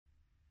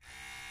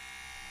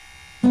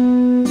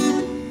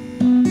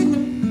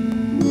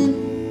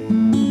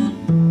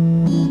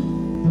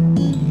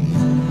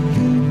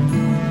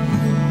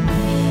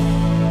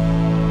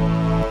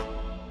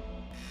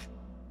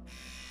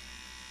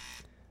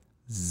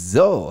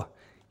So,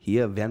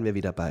 hier wären wir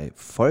wieder bei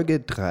Folge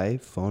 3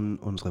 von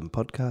unserem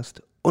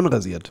Podcast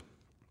Unrasiert.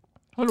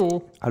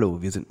 Hallo.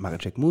 Hallo, wir sind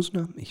Marecek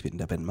Musner, ich bin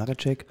der Ben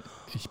Marecek.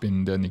 Ich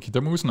bin der Nikita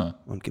Musner.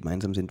 Und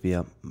gemeinsam sind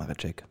wir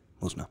Marecek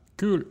Musner.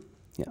 Cool.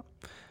 Ja.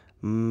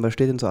 Was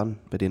steht denn so an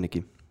bei dir,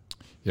 Niki?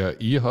 Ja,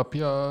 ich habe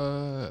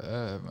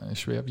ja eine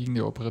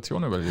schwerwiegende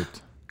Operation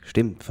überlebt.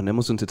 Stimmt, von der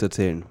musst du uns jetzt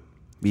erzählen.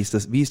 Wie ist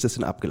das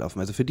denn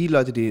abgelaufen? Also für die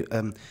Leute, die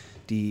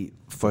die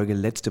Folge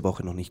letzte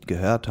Woche noch nicht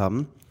gehört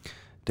haben,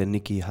 der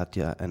Niki hat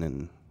ja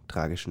einen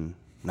tragischen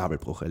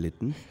Nabelbruch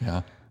erlitten.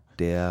 Ja.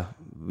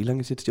 Wie lange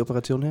ist jetzt die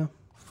Operation her?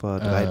 Vor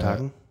 3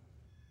 Tagen?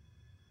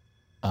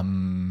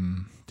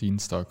 Am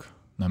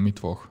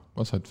Mittwoch.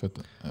 Was halt für...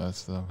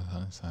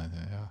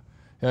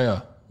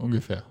 Ja,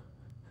 ungefähr.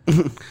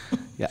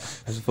 Ja,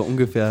 also vor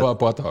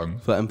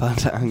ein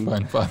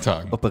paar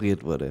Tagen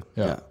operiert wurde.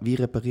 Ja. Ja. Wie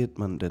repariert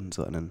man denn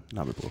so einen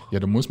Nabelbruch? Ja,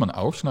 da muss man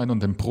aufschneiden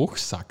und den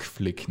Bruchsack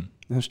flicken.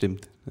 Ja,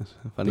 stimmt. Das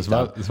fand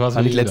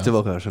war ich letzte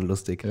Woche auch schon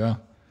lustig. Ja.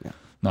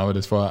 Na, aber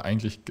das war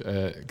eigentlich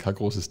kein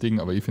großes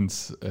Ding, aber ich finde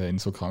es in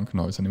so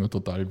Krankenhäusern immer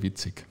total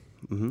witzig.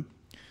 Mhm.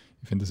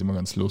 Ich finde das immer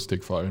ganz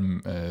lustig, vor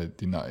allem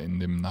in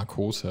dem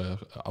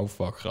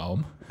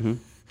Narkose-Aufwachraum,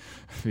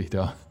 wie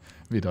da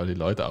die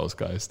Leute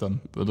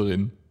ausgeistern da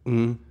drin.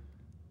 Mhm.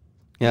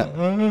 Ja.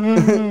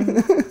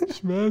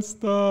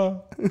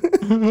 Schwester!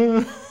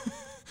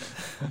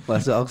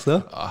 Warst du auch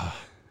so?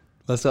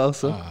 Warst du auch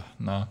so?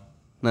 Nein.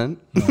 Nein?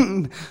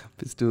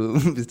 Bist du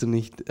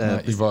nicht...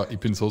 Nein, ich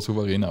bin so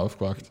souverän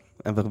aufgewacht.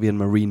 Einfach wie ein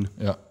Marine.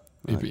 Ja.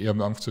 Ich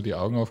habe einfach so die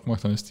Augen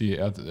aufgemacht, dann ist die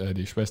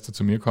Schwester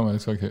zu mir gekommen und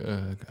hat gesagt,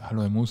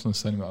 hallo Herr Musner, das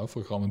ist im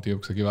Aufwachraum. Und ich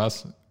habe gesagt, ich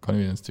weiß, kann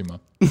ich wieder ins Zimmer.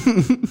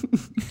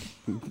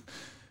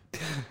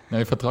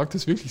 Nein, ich vertrage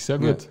das wirklich sehr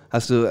gut. Ja.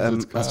 Hast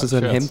du so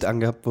ein Hemd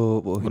angehabt,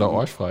 wo oder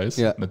arschfrei ist?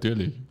 Ja.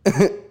 Natürlich.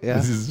 Ja.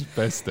 Das ist das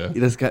Beste.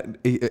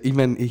 Ich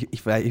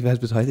weiß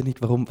bis heute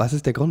nicht, warum. Was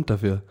ist der Grund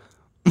dafür?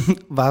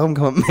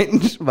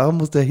 Warum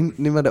muss da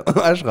hinten immer der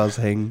Arsch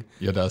raushängen?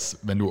 Ja,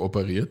 wenn du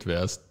operiert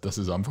wärst, dass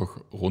es einfach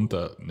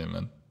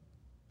runternehmen.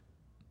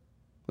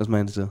 Was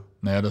meinst du?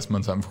 Naja, dass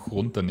man es einfach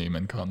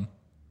runternehmen kann.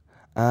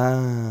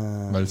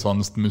 Weil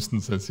sonst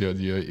müssten sie es ja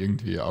dir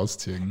irgendwie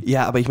ausziehen.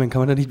 Ja, aber ich meine,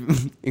 kann man da nicht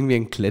irgendwie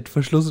einen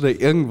Klettverschluss oder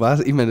irgendwas?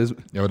 Ich meine,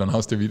 ja, aber dann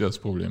hast du wieder das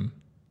Problem.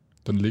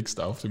 Dann liegst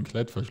du auf dem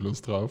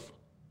Klettverschluss drauf.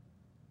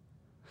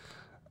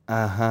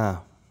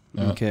 Aha.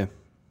 Ja.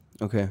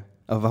 Okay.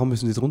 Aber warum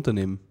müssen sie es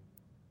runternehmen?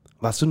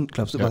 Warst du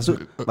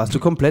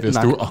komplett nackt?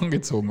 Wärst du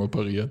angezogen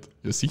operiert?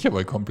 Ja, sicher,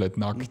 weil komplett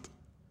nackt.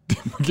 Die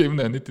geben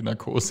ja nicht die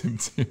Narkose im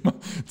Zimmer,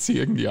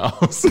 ziehen die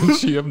aus und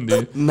schieben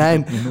die in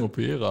den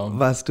OP-Raum.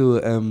 Glaubst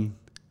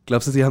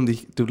du,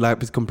 du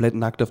bist komplett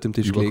nackt auf dem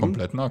Tisch gelegen? Ich war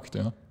komplett nackt,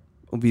 ja.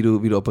 Und wie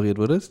du operiert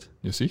wurdest?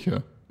 Ja,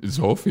 sicher. Das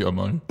hoffe ich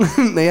einmal.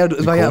 Naja,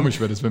 komisch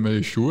wäre das, wenn wir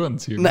die Schuhe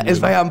anziehen. Nein,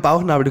 es war ja am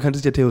Bauchnabel, du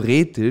könntest ja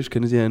theoretisch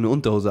eine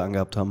Unterhose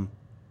angehabt haben.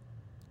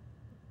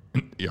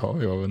 Ja,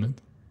 aber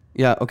nicht.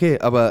 Ja, okay,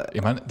 aber...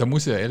 Ich meine, da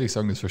muss ich ja ehrlich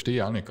sagen, das verstehe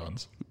ich auch nicht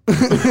ganz.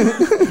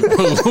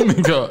 Warum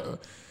ich da...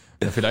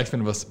 Ja, vielleicht,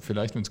 wenn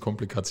es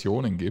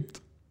Komplikationen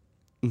gibt.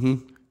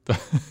 Mhm.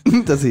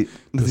 Dass sie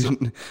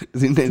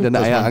in deine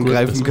Eier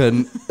angreifen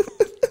können.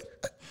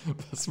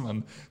 Dass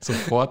man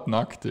sofort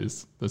nackt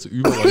ist, dass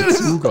überall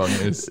Zugang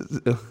ist.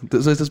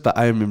 So ist das bei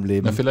allem im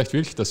Leben. Na, vielleicht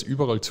wirklich, dass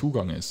überall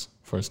Zugang ist,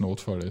 falls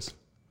Notfall ist.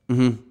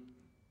 Mhm.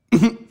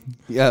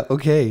 Ja,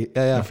 okay.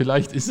 Ja. Ja,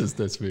 vielleicht ist es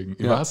deswegen.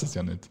 Ich weiß es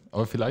ja nicht.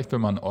 Aber vielleicht,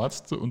 wenn man einen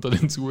Arzt unter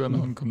den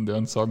Zuhörern kommt, der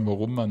uns sagen,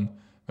 warum man,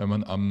 wenn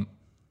man am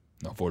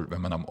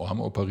Arm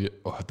operiert,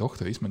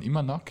 da ist man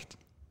immer nackt.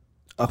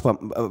 Ach, wo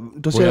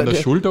ich an der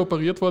Schulter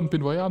operiert worden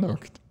bin, war ich auch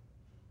nackt.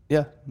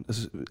 Ja,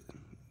 das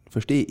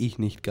verstehe ich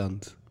nicht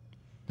ganz.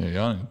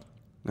 Ja, nicht.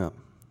 Ja.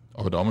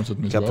 Aber damals hat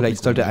mir ich glaube,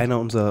 vielleicht sollten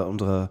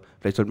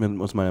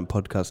wir uns mal einen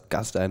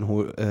Podcast-Gast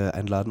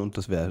einladen und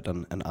das wäre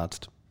dann ein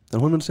Arzt. Dann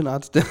holen wir uns den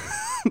Arzt, der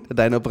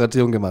deine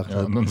Operation gemacht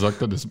hat. Und dann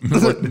sagt er das,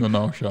 wir wollten nur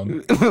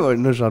nachschauen. Wir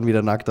wollten nur schauen, wie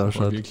der nackt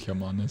ausschaut. Ob er wirklich ein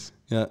Mann ist.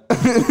 Ja.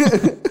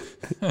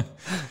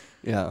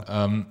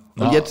 Ja. Und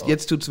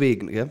jetzt tut's weh,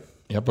 gell?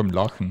 Ja, beim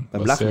Lachen.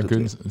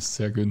 Ist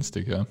sehr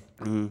günstig, ja.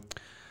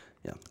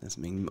 Ja,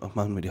 deswegen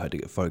machen wir die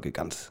heutige Folge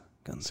ganz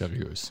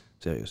seriös,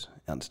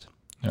 ernst.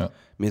 Ja.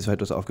 Mir ist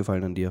etwas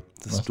aufgefallen an dir,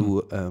 dass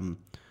du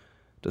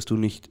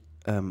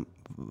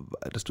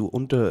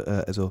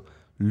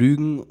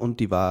Lügen und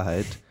die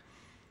Wahrheit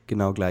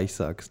genau gleich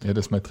sagst. Ja,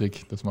 das ist mein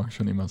Trick, das mache ich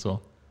schon immer so.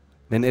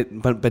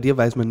 Bei dir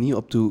weiß man nie,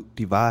 ob du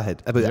die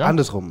Wahrheit, aber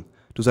andersrum,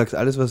 du sagst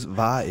alles, was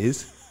wahr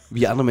ist,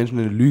 wie andere Menschen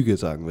eine Lüge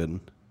sagen würden.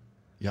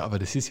 Ja, aber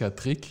das ist ja ein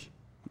Trick.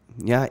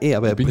 Ja,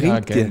 aber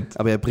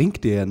er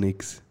bringt dir ja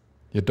nichts.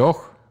 Ja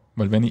doch,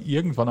 weil wenn ich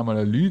irgendwann einmal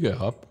eine Lüge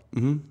habe,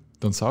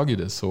 dann sage ich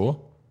das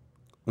so.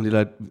 Und die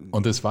Leute,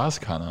 und das weiß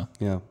keiner.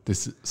 Ja.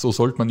 So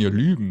sollte man ja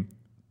lügen.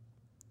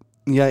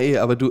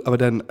 Ja, aber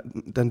dann,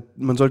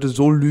 man sollte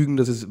so lügen,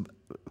 dass es,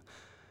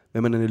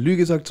 wenn man eine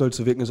Lüge sagt, soll es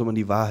so wirken, als ob man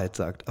die Wahrheit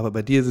sagt. Aber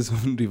bei dir ist es,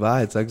 wenn du die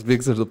Wahrheit sagst,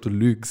 wirkst es, als ob du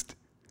lügst.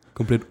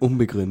 Komplett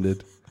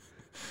unbegründet.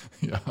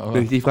 Ja, aber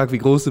wenn ich dich frage, wie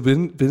groß du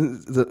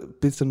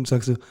bist, dann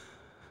sagst du,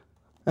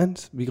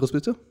 wie groß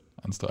bist du?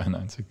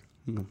 1,93.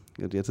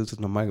 Jetzt ist es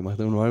normal gemacht.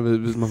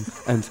 Normal ist man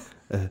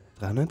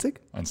 1,93?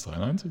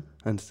 1,93?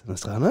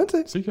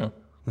 1,93? Sicher.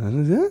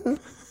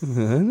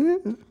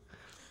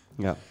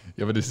 Ja.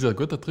 Ja, aber das ist ein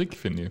guter Trick,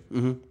 finde ich.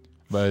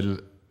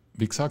 Weil,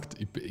 wie gesagt,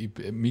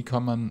 mir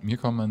kann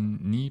man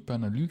nie bei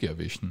einer Lüge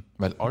erwischen,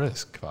 weil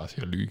alles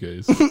quasi eine Lüge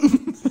ist.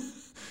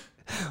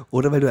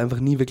 Oder weil du einfach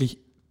nie wirklich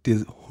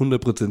dir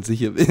 100%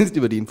 sicher bist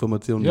über die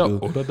Informationen. Ja, die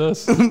du, oder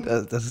das.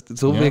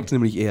 so wirkt es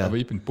nämlich eher. Aber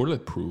ich bin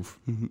bulletproof.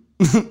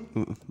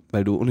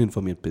 Weil du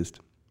uninformiert bist.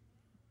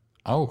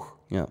 Auch.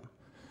 Ja.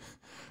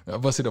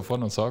 Ja, was ich davor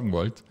noch sagen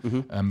wollte,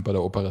 bei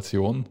der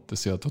Operation, das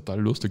ist ja total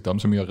lustig, da haben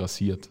sie mich ja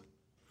rasiert.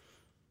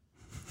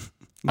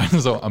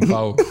 Also am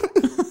Bauch.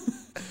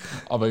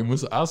 Aber ich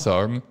muss auch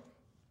sagen,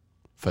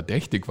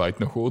 verdächtig weit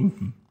nach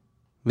unten.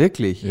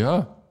 Wirklich?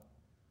 Ja.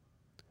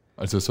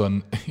 Also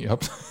ich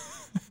habe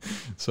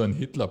so ein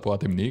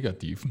Hitlerbord im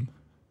Negativen.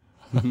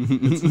 Ja.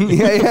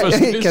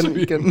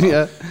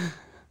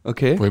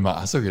 Okay. Wo ich mir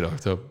auch so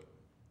gedacht habe,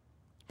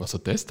 was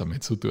hat das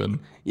damit zu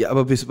tun? Ja,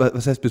 aber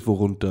was heißt bis wo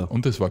runter?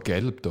 Und es war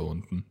gelb da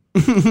unten.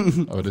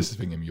 Aber das ist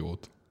wegen dem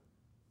Jod.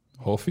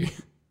 Hoffe ich.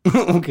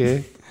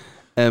 Okay.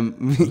 Da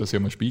ist ja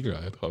mal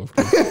Spiegelei drauf.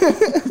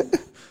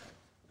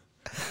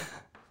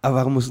 Aber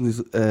warum mussten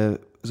sie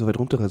so weit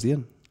runter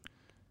rasieren?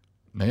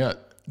 Naja,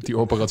 die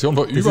Operation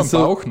war über dem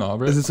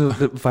Bauchnabel. Es ist so,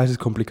 falls es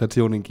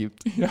Komplikationen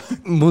gibt. Ja.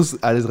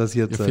 Muss alles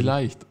rasiert Ja, sein.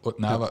 vielleicht.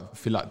 Aber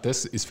vielleicht,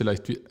 das ist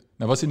vielleicht,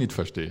 was ich nicht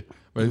verstehe.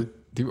 Weil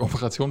die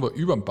Operation war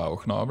über dem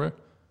Bauchnabel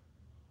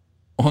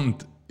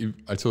und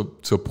also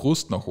zur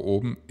Brust nach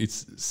oben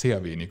ist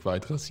sehr wenig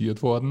weit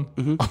rasiert worden.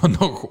 Aber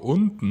nach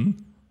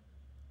unten,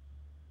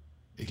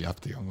 ich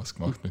glaube, die haben was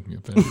gemacht mit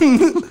mir.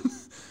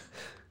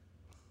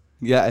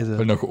 Ja, also.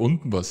 Weil nach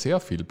unten war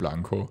sehr viel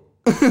Blanko.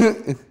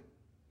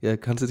 Ja,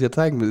 kannst du es ja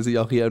zeigen. Das ist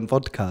ja auch hier ein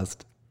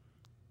Podcast.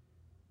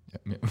 Ja,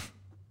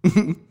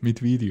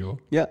 mit Video.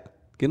 Ja,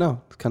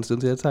 genau. Das kannst du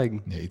uns ja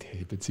zeigen. Nee, ich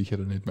hebe jetzt sicher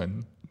nicht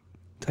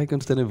Zeig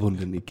uns deine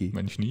Wunde, Niki.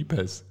 mein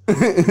Schniepass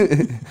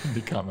in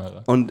die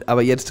Kamera.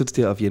 Aber jetzt tut es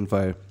dir auf jeden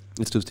Fall,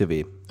 jetzt tut es dir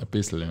weh, Ein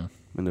bisschen, ja.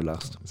 wenn du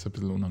lachst. Ist ein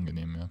bisschen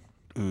unangenehm, ja.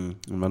 Und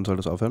wann soll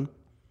das aufhören?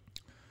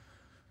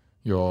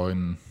 Ja,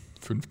 in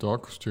 5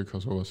 Tagen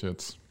circa sowas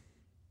jetzt.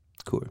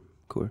 Cool.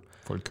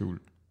 Voll cool.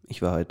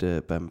 Ich war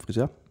heute beim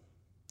Friseur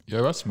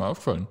Ja, was ist mir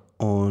aufgefallen?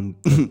 und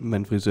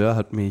mein Friseur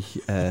hat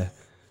mich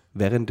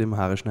während dem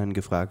Haareschneiden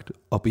gefragt,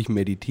 ob ich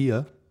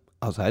meditiere,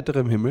 aus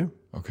heiterem Himmel.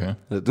 Okay.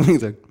 Er hat mir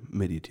gesagt,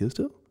 meditierst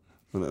du?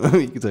 Und dann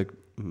habe ich gesagt,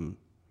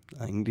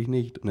 eigentlich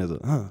nicht. Und er so,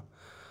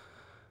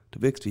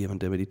 du wirkst wie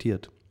jemand, der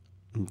meditiert.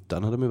 Und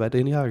dann hat er mir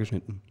weiterhin die Haare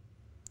geschnitten.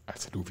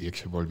 Also du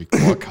wirkst ja wohl wie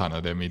gar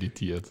keiner, der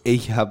meditiert.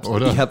 Ich hab's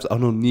auch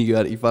noch nie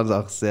gehört. Ich fand es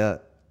auch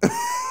sehr,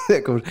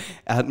 sehr komisch.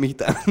 Er hat mich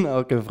dann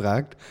auch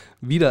gefragt,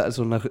 wieder,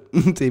 also nach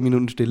 10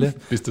 Minuten Stille.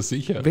 Bist du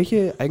sicher?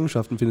 Welche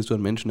Eigenschaften findest du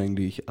an Menschen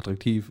eigentlich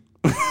attraktiv?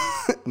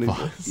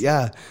 Was?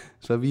 Ja,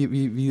 es war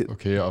wie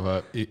Okay,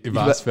 aber ich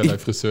weiß, wer dein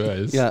Friseur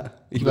ist. Ja,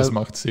 das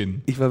macht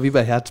Sinn. ich war wie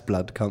bei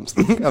Herzblatt, kam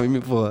ich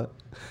mir vor.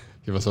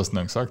 Ja, was hast du denn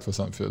dann gesagt?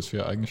 Was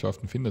für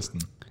Eigenschaften findest du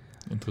denn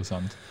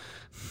interessant?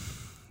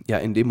 Ja,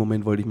 in dem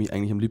Moment wollte ich mich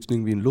eigentlich am liebsten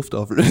irgendwie in Luft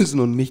auflösen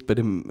und nicht bei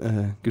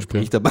dem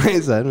Gespräch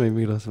dabei sein. Und ich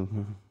mir gedacht,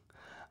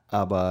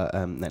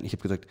 aber nein, ich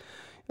habe gesagt,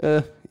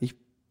 ich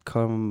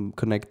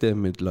connecte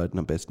mit Leuten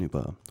am besten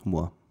über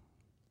Humor.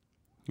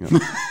 Ja.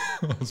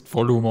 Hast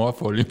voll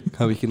humorvoll.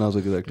 Habe ich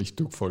genauso gesagt. Ich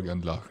tue voll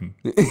gern lachen.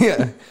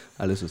 Ja,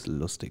 alles, was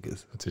lustig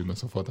ist. Erzähl mir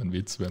sofort einen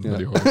Witz, während man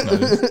die Haare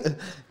schneidet.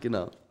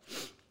 Genau.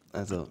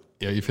 Also.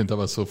 Ja, ich finde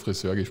aber so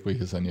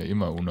Friseurgespräche sind ja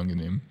immer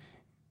unangenehm.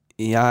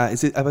 Ja,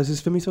 aber es ist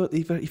für mich so,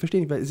 ich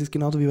verstehe nicht, weil es ist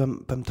genauso wie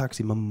beim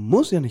Taxi. Man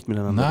muss ja nicht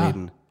miteinander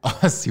reden.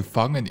 Sie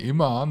fangen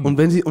immer an. Und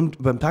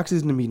beim Taxi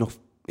ist nämlich noch,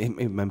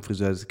 beim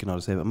Friseur ist es genau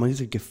dasselbe. Man ist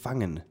ja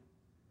gefangen.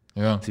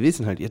 Ja. Sie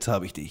wissen halt, jetzt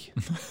habe ich dich.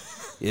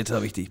 Jetzt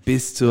habe ich dich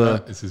bis zur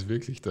Ja, es ist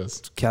wirklich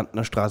das.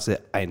 Kärntner Straße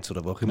 1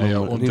 oder wo auch immer. Naja,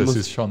 und das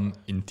ist schon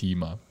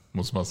intimer,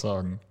 muss man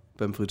sagen.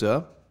 Beim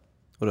Friseur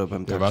oder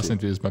beim Taxi? Ich weiß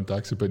nicht, wie es beim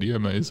Taxi bei dir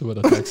immer ist, aber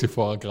der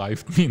Taxifahrer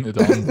greift mich nicht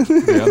an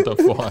während der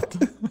Fahrt.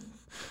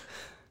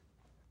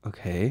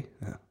 Okay.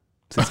 Ja.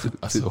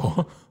 Ach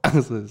so.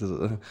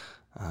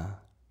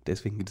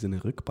 Deswegen gibt es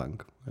eine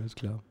Rückbank. Alles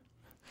klar.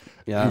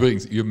 Ja.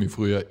 Übrigens, ich habe mich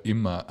früher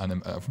immer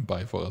auf den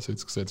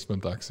Beifahrersitz gesetzt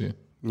beim Taxi.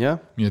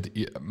 Ja? Mir hat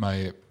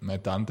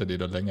meine Tante, die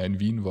da länger in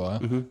Wien war,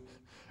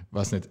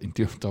 weiß nicht,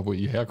 da wo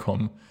ich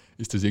herkomme,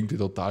 ist das irgendwie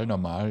total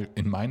normal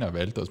in meiner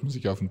Welt, dass man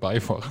sich auf den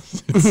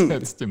Beifahrersitz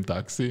setzt im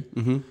Taxi.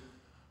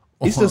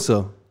 Ist das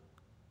so?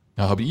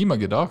 Ja, habe ich immer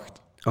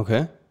gedacht.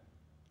 Okay.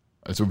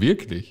 Also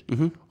wirklich.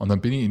 Und dann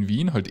bin ich in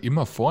Wien halt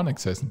immer vorne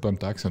gesessen beim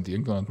Taxi und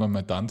irgendwann hat mir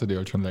meine Tante, die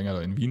halt schon länger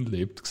da in Wien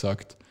lebt,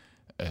 gesagt,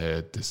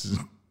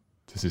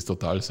 das ist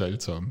total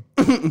seltsam.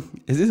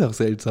 Es ist auch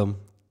seltsam.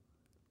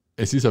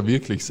 Es ist ja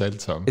wirklich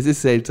seltsam. Es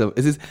ist seltsam.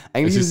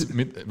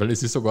 Weil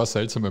es ist sogar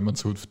seltsam, wenn man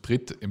zu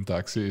dritt im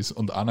Taxi ist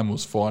und einer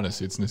muss vorne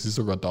sitzen. Es ist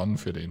sogar dann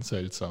für den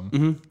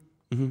seltsam.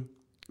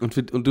 Und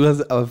du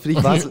hast, aber für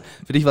dich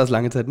war es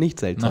lange Zeit nicht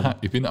seltsam. Nein,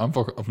 ich bin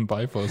einfach auf den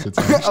Beifahrersitz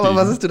eingestiegen. Aber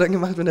was hast du dann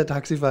gemacht, wenn der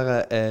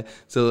Taxifahrer,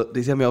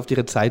 die haben ja oft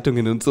ihre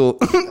Zeitungen und so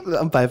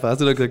am Beifahrer,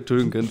 hast du dann gesagt,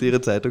 Entschuldigung, können Sie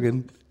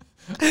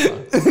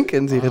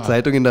Ihre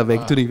Zeitungen da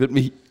wegtun? Ich würde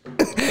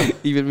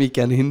mich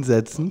gerne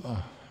hinsetzen.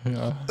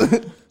 Ja.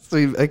 So,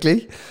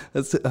 wirklich?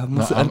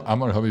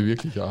 Einmal habe ich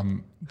wirklich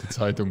die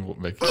Zeitung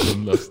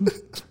wegtun lassen.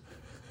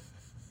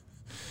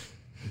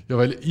 Ja,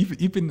 weil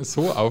ich bin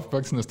so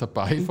aufgewachsen, dass der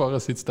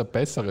Beifahrersitz der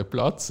bessere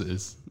Platz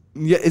ist.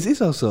 Ja, es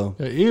ist auch so.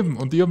 Ja, eben.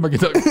 Und ich habe mir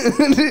gedacht,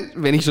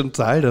 wenn ich schon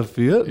zahle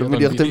dafür, dann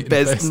bin ich auch den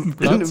besten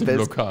Platz im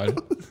Lokal.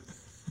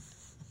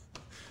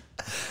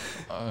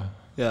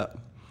 Ja.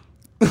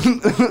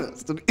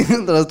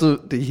 Dann hast du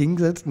dich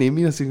hingesetzt, neben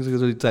ihn, hast du gesagt,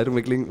 so die Zeitung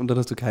weglegen und dann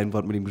hast du kein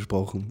Wort mit ihm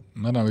gesprochen.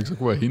 Dann habe ich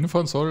gesagt, wo er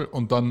hinfahren soll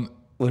und dann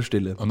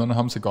Stille. Und dann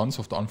haben sie ganz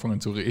oft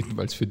angefangen zu reden,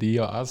 weil es für die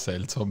ja auch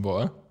seltsam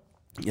war.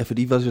 Ja, für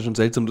die war es ja schon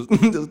seltsam,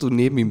 dass du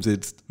neben ihm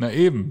sitzt. Na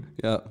eben.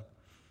 Ja.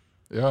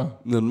 Ja.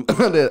 Und dann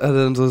hat er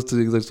dann so zu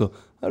dir gesagt, so,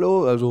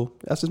 hallo, also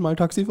erstes Mal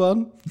Taxi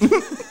fahren? Und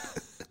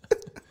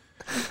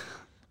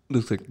du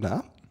hast gesagt,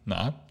 na?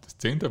 Na, das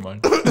 10.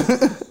 Mal.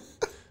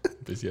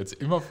 Bis jetzt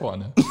immer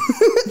vorne.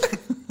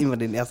 Immer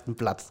den ersten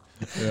Platz.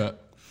 Ja.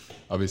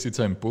 Aber ich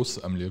sitze im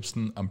Bus am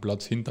liebsten am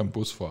Platz hinterm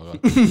Busfahrer.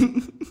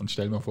 Und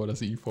stell mir vor,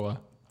 dass ich fahre.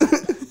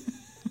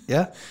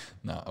 Ja?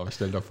 Na, aber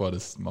stell dir vor,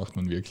 das macht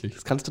man wirklich.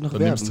 Das kannst du noch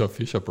Dann werden. nimmst du ein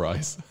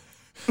Fisher-Price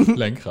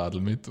Lenkradl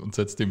mit und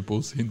setzt den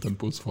Bus hinter den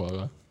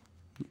Busfahrer.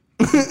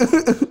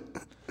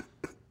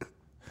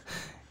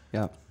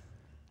 Ja.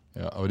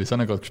 Ja, aber die sind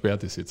ja gerade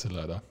gesperrt, die Sitze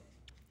leider.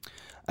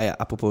 Ah ja,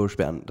 apropos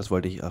Sperren, das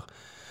wollte ich auch.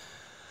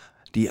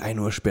 Die 1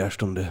 Uhr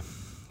Sperrstunde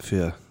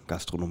für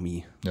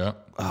Gastronomie. Ja.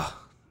 Ach,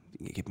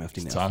 die geht mir auf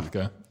die Nerven. Zart,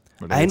 gell?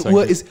 1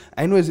 Uhr ist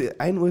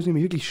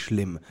nämlich wirklich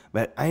schlimm,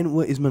 weil 1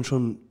 Uhr ist man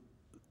schon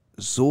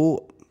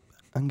so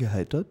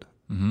angeheitert,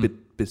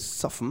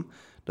 besoffen,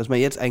 dass man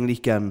jetzt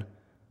eigentlich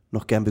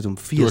noch gern bis um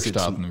 4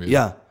 durchstarten sitzen. will.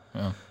 Ja.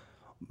 Ja.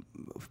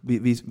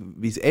 Wie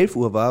es 11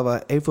 Uhr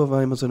war 11 Uhr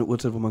war immer so eine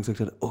Uhrzeit, wo man gesagt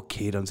hat,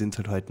 okay, dann sind es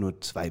halt heute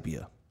nur 2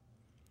 Bier.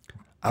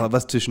 Aber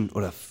was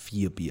oder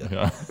 4 Bier.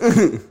 Ja.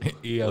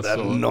 Eher oder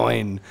so.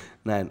 9.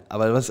 Nein,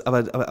 aber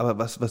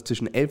was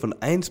zwischen 11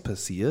 und 1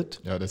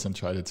 passiert, Ja, das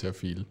entscheidet sehr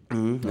viel.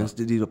 das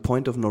ist dieser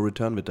Point of No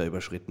Return wird da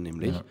überschritten,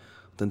 nämlich. Ja. Und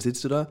dann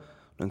sitzt du da,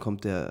 und dann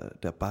kommt der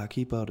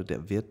Barkeeper oder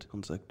der Wirt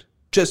und sagt,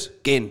 tschüss,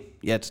 gehen,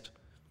 jetzt.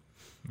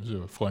 Das ist ja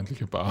eine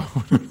freundliche Bar.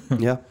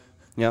 Ja.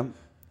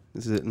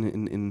 Das ist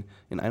in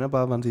einer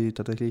Bar waren sie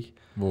tatsächlich.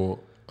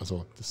 Das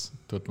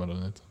tut man da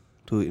nicht.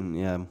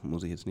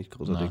 Muss ich jetzt nicht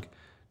großartig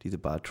diese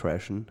Bar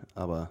trashen,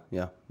 aber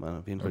ja, waren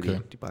auf jeden Fall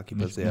die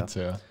Barkeeper nicht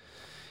sehr.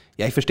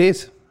 Ja, ich verstehe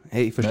es.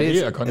 Hey, ich verstehe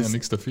es. Er kann ja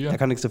nichts dafür. Er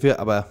kann nichts dafür,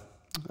 aber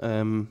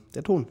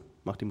der Ton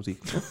macht die Musik.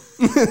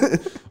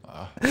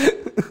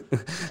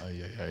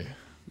 Eieiei.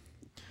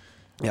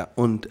 Ja,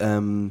 und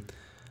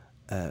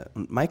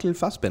Michael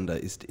Fassbender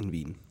ist in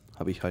Wien,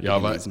 habe ich heute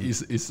gelesen.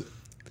 Ist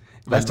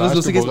weißt du, was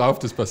lustig ist? Worauf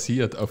das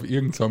passiert? Auf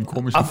irgendeinem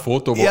komischen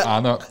Foto, wo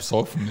einer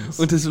besoffen ist.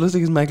 Und das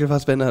Lustige ist, Michael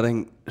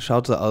Fassbender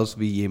schaut so aus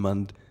wie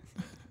jemand,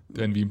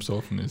 der in Wien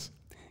besoffen ist.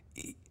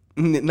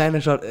 Nein,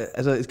 er schaut,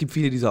 also es gibt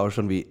viele, die so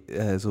ausschauen wie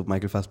so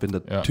Michael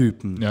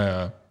Fassbender-Typen.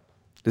 Ja.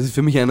 Das ist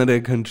für mich einer,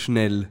 der könnte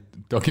schnell.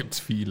 Da gibt es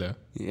viele.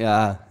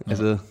 Ja,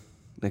 also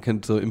der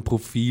könnte so im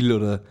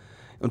Profil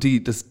und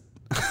die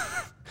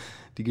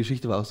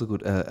Geschichte war auch so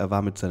gut. Er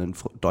war mit seinen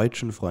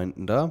deutschen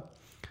Freunden da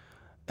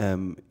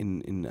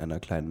in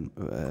einer kleinen,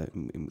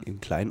 im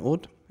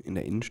Kleinod in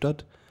der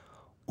Innenstadt.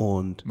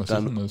 Und was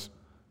dann, ist denn das?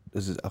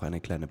 Das ist auch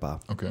eine kleine Bar.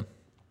 Okay.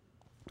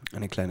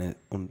 Eine kleine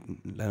und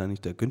leider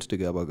nicht der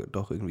günstige, aber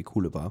doch irgendwie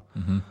coole Bar.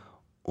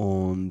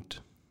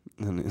 Und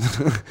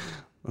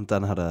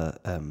dann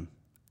hat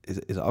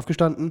ist er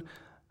aufgestanden,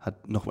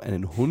 hat noch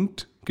einen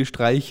Hund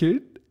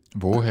gestreichelt.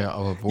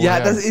 Woher?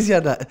 Ja, das ist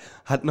ja da.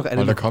 Hat noch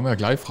einen. Da kann man ja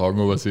gleich fragen,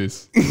 ob es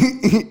ist.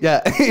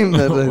 Ja, eben.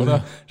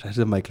 Oder? Scheiße,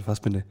 der Michael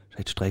Fassbender.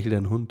 Vielleicht streichelt er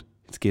einen Hund.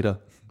 Jetzt geht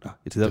er. Ja,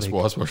 jetzt ist er Das weg.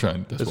 war es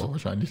wahrscheinlich. Das war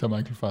wahrscheinlich der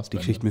Michael Die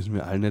Fassbender. Geschichte müssen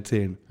wir allen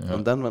erzählen. Ja.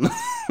 Und dann war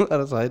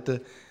das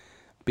heute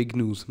Big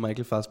News.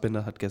 Michael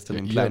Fassbender hat gestern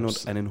im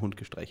Kleinod einen Hund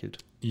gestreichelt.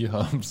 Ich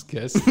habe es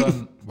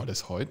gestern, war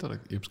das heute? Oder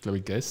ich habe es, glaube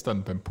ich,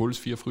 gestern beim Puls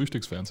 4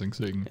 Frühstücksfernsehen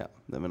gesehen. Ja,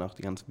 da haben wir noch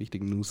die ganz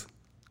wichtigen News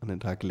an den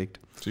Tag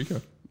gelegt.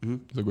 Sicher. Das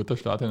ist ein guter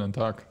Start in den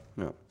Tag.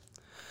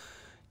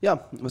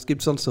 Ja, was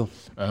gibt's sonst so?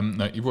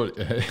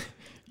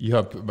 Ich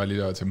habe, weil ich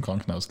da jetzt im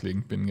Krankenhaus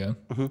gelegen bin, gell,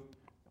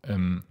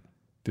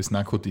 das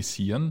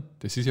Narkotisieren,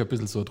 das ist ja ein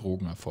bisschen so eine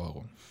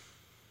Drogenerfahrung.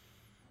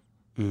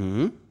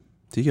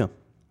 Sicher.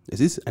 Es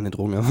ist eine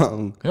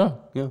Drogenerfahrung.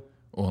 Ja.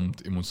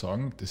 Und ich muss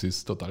sagen, das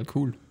ist total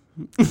cool.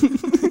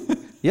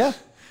 Ja.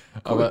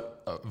 Cool. Aber,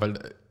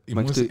 weil ich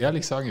muss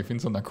ehrlich sagen, ich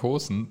finde so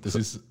Narkosen, das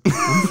ist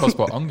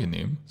unfassbar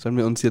angenehm. Sollen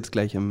wir uns jetzt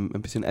gleich ein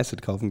bisschen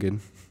Acid kaufen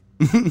gehen?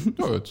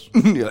 Ja, jetzt.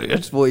 Ja,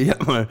 jetzt wo ich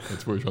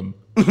schon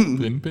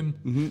drin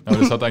bin. Aber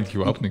das hat eigentlich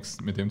überhaupt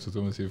nichts mit dem zu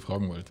tun, was ich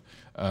fragen wollte.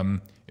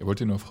 Ich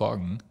wollte nur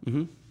fragen,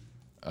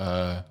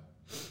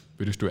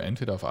 würdest du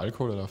entweder auf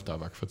Alkohol oder auf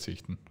Tabak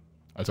verzichten?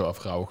 Also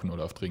auf Rauchen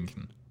oder auf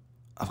Trinken?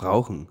 Auf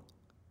Rauchen.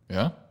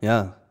 Ja?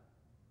 Ja.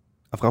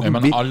 Auf Rauchen, Ich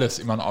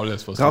meine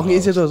alles, was Rauchen du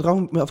ist ja rauchst.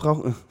 so, auf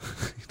Rauchen,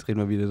 ich rede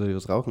mal wieder so über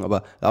das Rauchen,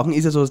 aber Rauchen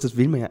ist ja so, das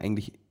will man ja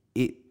eigentlich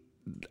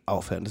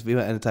aufhören. Das will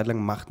man eine Zeit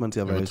lang, macht man es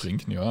ja, Aber weil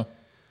trinken, ja.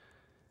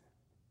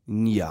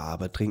 ja,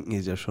 aber trinken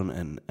ist ja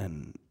schon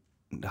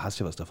da hast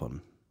du ja was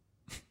davon.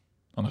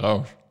 Ein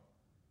Rausch.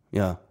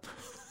 Ja,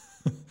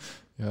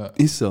 Ja,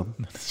 ist so.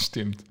 das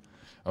stimmt.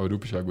 Aber du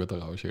bist ja ein guter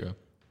Rauscher, ja.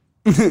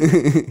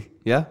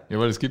 Ja, Ja,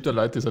 weil es gibt ja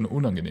Leute, die sind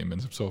unangenehm, wenn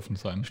sie besoffen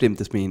sind. stimmt,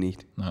 das bin ich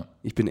nicht. Ja,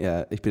 Ich bin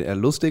eher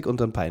lustig und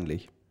dann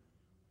peinlich.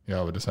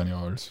 ja, aber das sind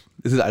ja alles.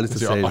 Es ist alles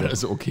Das ist dasselbe. ja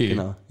alles okay.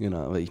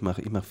 Genau, aber ich mach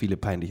viele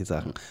peinliche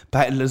Sachen.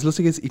 Das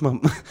Lustige ist, ich mache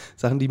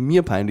Sachen, die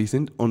mir peinlich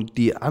sind und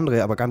die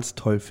andere aber ganz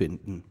toll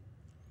finden.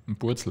 Ein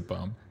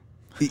Purzelbaum.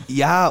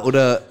 Ja,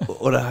 oder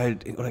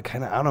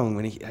keine Ahnung,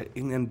 wenn ich halt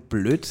irgendeinen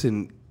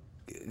Blödsinn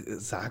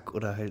sag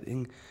oder halt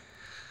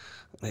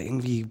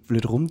irgendwie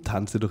blöd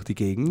rumtanze durch die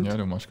Gegend. Ja,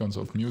 du machst ganz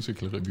oft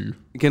Musical-Revue.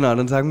 Genau,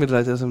 dann sagen mir die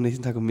Leute das am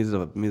nächsten Tag und mir ist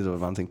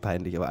aber wahnsinnig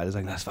peinlich, aber alle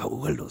sagen, das war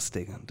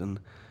urlustig. Und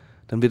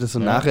dann wird das so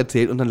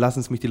nacherzählt und dann lassen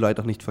es mich die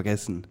Leute auch nicht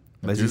vergessen,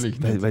 weil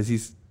sie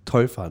es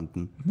toll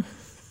fanden.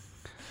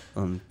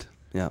 Und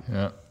ja.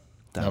 Ja,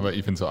 Dann. aber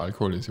ich finde so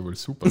Alkohol ist ja wohl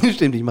super.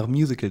 Stimmt, ich mache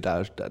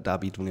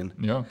Musical-Darbietungen.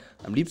 Ja,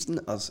 Am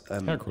liebsten aus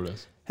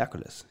Herkules.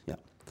 Ja.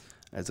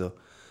 Also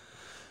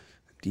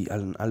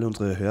alle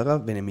unsere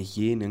Hörer, wenn ihr mich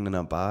je in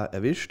irgendeiner Bar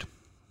erwischt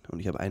und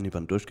ich habe einen über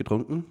den Durst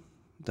getrunken,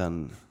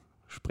 dann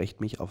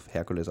sprecht mich auf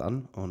Herkules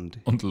an und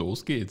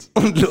los geht's.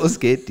 los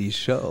geht die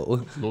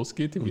Show. Los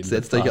geht die Und wilde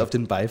setzt euch Fahrt. auf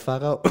den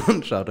Beifahrer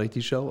und schaut euch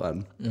die Show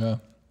an.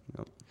 Ja.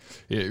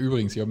 Ja,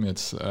 übrigens, ich habe mir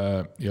jetzt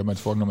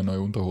vorgenommen,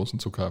 neue Unterhosen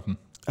zu kaufen.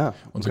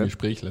 Unser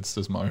Gespräch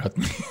letztes Mal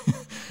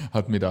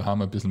hat mir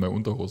daheim ein bisschen meine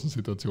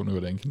Unterhosensituation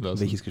überdenken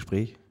lassen. Welches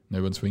Gespräch? Ja,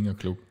 über den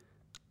Swingerclub.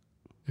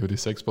 Über die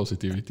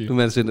Sex-Positivity. Du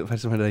meinst,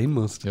 falls du mal dahin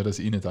musst. Ja, dass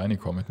ich nicht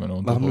reinkomme mit meiner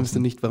Unterhosen.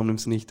 Warum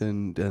nimmst du nicht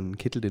den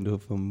Kittel, den du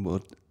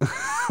vom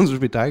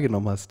Spital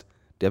genommen hast?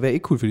 Der wäre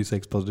cool für die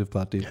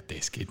Sex-Positive-Party. Ja,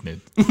 das geht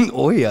nicht.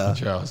 Oh ja.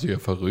 Schau aus wie ein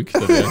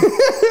Verrückter.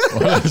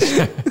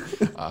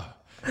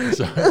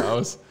 Schau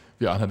aus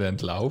wie einer, der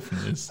entlaufen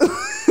ist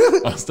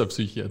aus der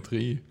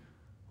Psychiatrie.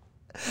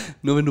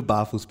 Nur wenn du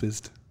barfuß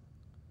bist.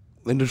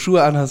 Wenn du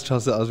Schuhe anhast,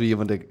 schaust du aus wie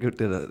jemand, der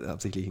da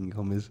absichtlich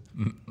hingekommen ist.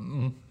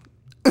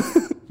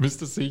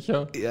 Bist du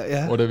sicher?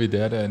 Ja. Oder wie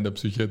der in der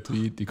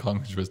Psychiatrie die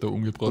Krankenschwester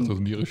umgebracht hat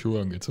und ihre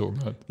Schuhe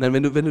angezogen hat. Nein,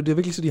 wenn du dir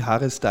wirklich so die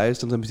Haare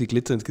stylst und so ein bisschen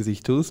Glitzer ins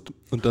Gesicht tust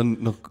und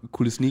dann noch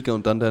coole Sneaker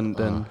und dann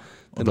deine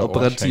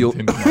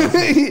Operation.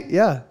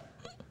 Ja.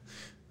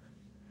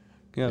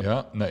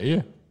 Ja, na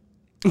eh.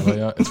 Aber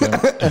ja, es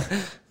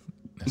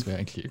wäre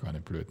eigentlich gar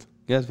nicht blöd.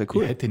 Ja, das wäre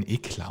cool. Ich hätte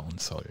ihn klauen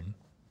sollen.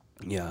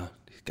 Ja,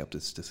 ich glaube,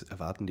 das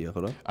erwarten die auch,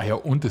 oder? Ah ja,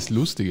 und das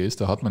Lustige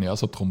ist, da hat man ja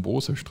so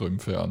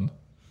Thrombosestrümpfe an.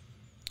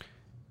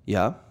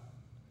 Ja.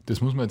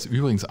 Das muss man jetzt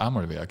übrigens auch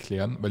mal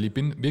erklären, weil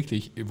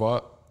ich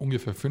war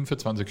ungefähr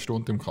 25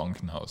 Stunden im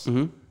Krankenhaus.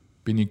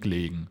 Bin ich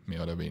gelegen,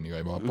 mehr oder weniger.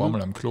 Ich war ein paar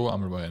Mal am Klo,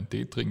 einmal war ich einen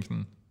Tee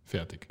trinken,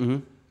 fertig.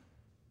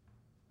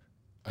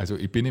 Also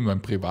ich bin in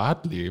meinem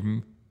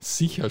Privatleben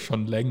sicher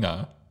schon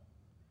länger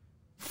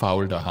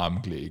faul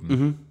daheim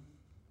gelegen.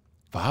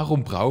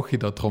 Warum brauche ich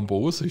da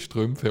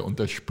Thrombosestrümpfe und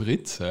eine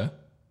Spritze,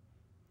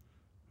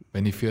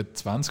 wenn ich für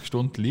 20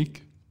 Stunden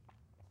liege?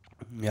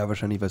 Ja,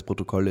 wahrscheinlich, weil es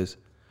Protokoll ist.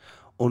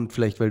 Und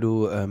vielleicht, weil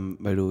du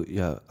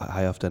ja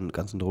high auf deinen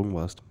ganzen Drogen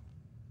warst.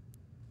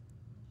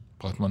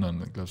 Braucht man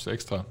dann, glaubst du,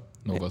 extra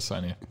noch was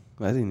seine?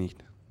 Weiß ich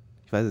nicht.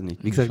 Ich weiß es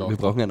nicht. Wie gesagt, wir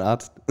brauchen einen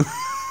Arzt. Ja,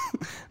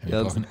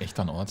 wir brauchen echt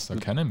einen Arzt. Da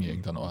kennen wir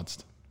irgendeinen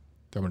Arzt,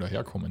 der mal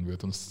daherkommen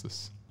wird und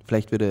uns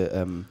Vielleicht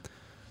würde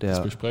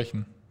das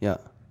besprechen. Ja,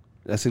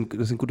 das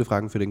sind gute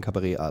Fragen für den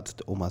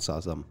Kabarettarzt Oma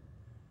Sasam.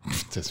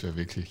 Das wäre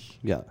wirklich.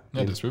 Ja,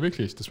 das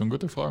wären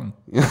gute Fragen.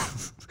 Ja.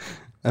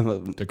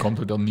 Einfach, der kommt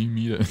halt dann nie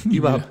wieder.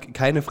 Überhaupt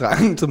keine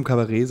Fragen zum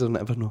Kabarett,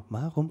 sondern einfach nur,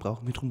 warum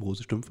brauchen wir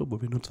Thrombosestümpfe,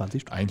 obwohl wir nur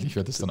 20 Stunden Eigentlich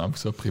wäre das dann einfach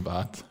so ein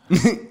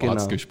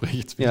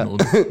Privatarztgespräch zwischen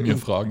uns. Wir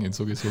fragen ihn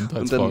so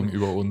Gesundheitsfragen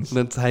über uns. Und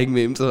dann zeigen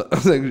wir ihm so,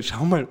 und sagen,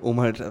 schau mal,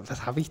 Oma,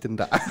 was habe ich denn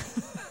da?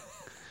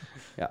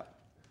 Ja.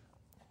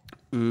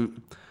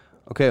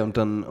 Okay, und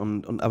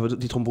dann, aber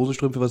die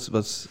Thrombosestrümpfe,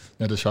 was?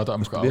 Ja, das schaut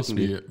einfach aus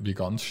wie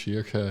ganz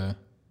schierche,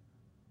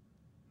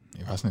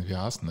 ich weiß nicht, wie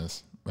heißt denn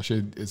das?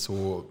 Wahrscheinlich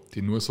so,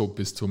 die nur so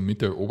bis zur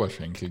Mitte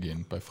Oberschenkel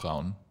gehen bei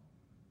Frauen.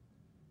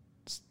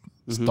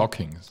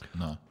 Stockings.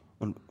 Na.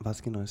 Und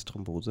was genau ist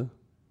Thrombose?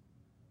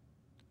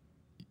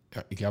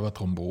 Ja, ich glaube,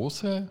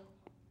 Thrombose,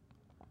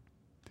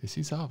 das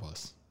ist auch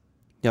was.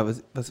 Ja,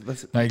 was?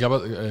 Nein, ich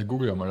glaube,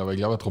 google mal, aber ich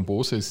glaube,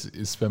 Thrombose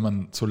ist, wenn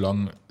man zu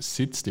lang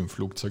sitzt im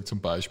Flugzeug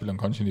zum Beispiel, dann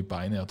kannst du in die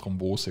Beine eine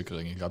Thrombose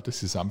kriegen. Ich glaube,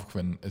 das ist einfach,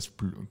 wenn es,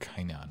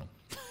 keine Ahnung.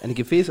 Eine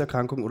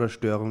Gefäßerkrankung oder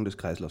Störung des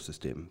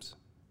Kreislaufsystems.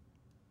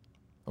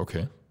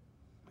 Okay.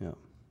 Ja.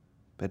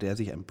 Bei der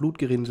sich ein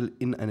Blutgerinnsel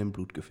in einem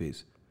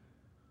Blutgefäß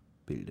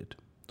bildet.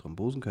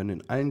 Thrombosen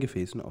können in allen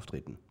Gefäßen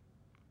auftreten.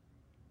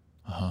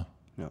 Aha.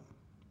 Ja.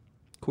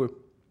 Cool.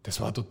 Das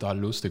war total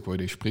lustig, wo ich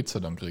die Spritze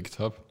dann gekriegt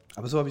habe.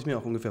 Aber so habe ich es mir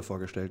auch ungefähr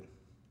vorgestellt.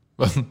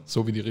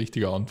 So wie die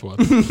richtige Antwort.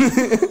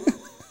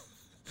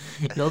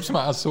 Ich habe es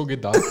mir auch so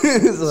gedacht,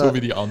 so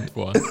wie die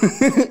Antwort.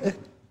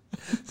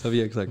 Das habe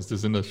ich ja gesagt. Hast du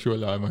das in der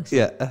Schule einmal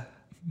gesagt? Ja.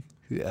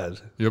 Ja.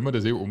 Ich habe mir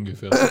das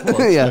ungefähr so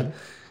vorgestellt.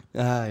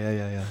 Ja,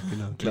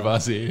 genau. Ich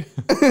weiß eh.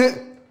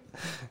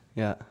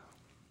 Ja.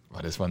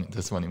 Das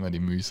waren immer die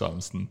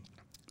mühsamsten.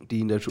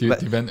 Die in der Schule.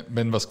 Die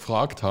wenn was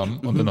gefragt haben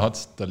und dann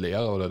hat der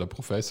Lehrer oder der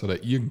Professor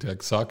oder irgendwer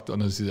gesagt und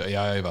dann ist es,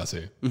 ja, ich weiß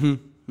eh.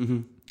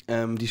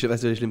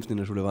 Weißt du, die schlimmsten in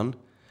der Schule waren?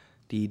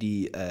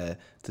 Die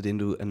zu denen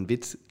du einen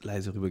Witz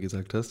leise rüber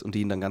gesagt hast und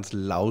die ihn dann ganz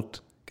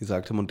laut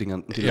gesagt haben und die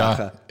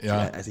Lacher.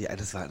 Ja. Also,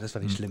 das war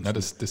die schlimmsten. Ja,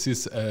 das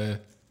ist,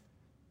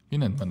 wie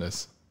nennt man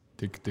das?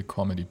 Die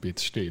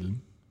Comedy-Bits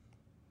stehlen.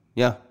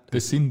 Ja.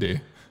 Das sind die.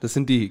 Das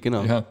sind die,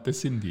 genau. Ja, das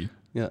sind die.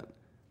 Ja.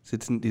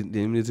 Die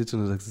neben dir sitzen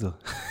und dann sagst du so,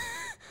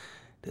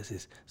 das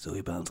ist so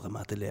wie bei unserer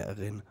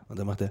Mathelehrerin. Und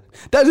dann macht er,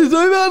 das ist so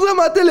wie bei unserer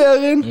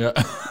Mathelehrerin. Ja.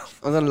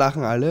 Und dann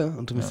lachen alle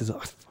und du bist dir so,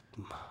 ach,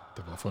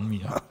 Der war von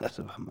mir. das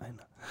war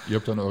meiner. Ich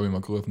habe dann auch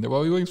immer gerufen, der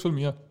war übrigens von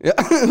mir. Ja.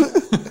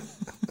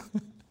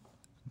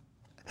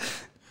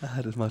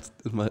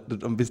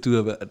 Dann bist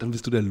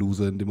du der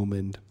Loser in dem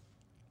Moment.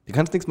 Du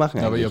kannst nichts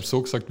machen. Aber ich habe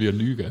so gesagt wie eine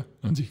Lüge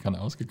und sich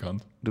keiner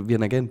ausgekannt. Du wie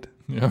ein Agent.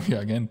 Ja, wie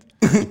Agent.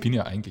 Ich bin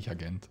ja eigentlich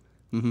Agent.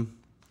 Bin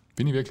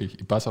ich wirklich.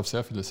 Ich passe auf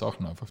sehr viele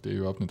Sachen auf die ihr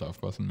überhaupt nicht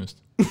aufpassen müsst.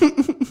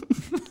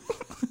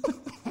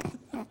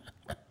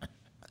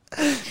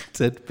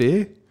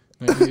 ZB?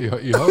 Ich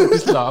habe ein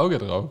bisschen ein Auge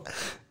drauf.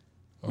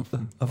 Auf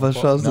was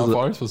schaust du Auf so?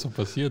 alles, was so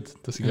passiert,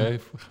 dass ich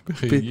gleich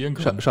reagieren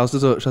kann. Schaust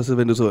du,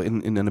 wenn du so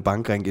in eine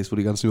Bank reingehst, wo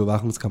die ganzen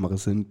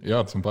Überwachungskameras sind?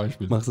 Ja, zum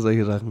Beispiel. Machst du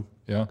solche Sachen?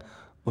 Ja.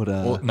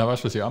 Oder? Oh, na,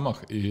 weißt du, was ich auch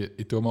mache?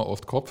 Ich tue mir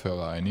oft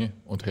Kopfhörer rein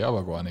und höre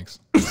aber gar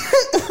nichts.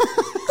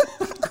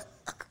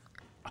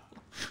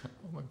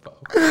 Oh mein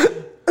Bauch.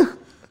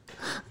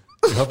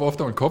 Ich habe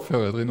oft einmal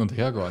Kopfhörer drin und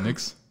höre gar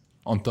nichts.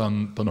 Und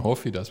dann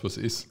hoffe ich, dass was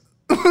ist.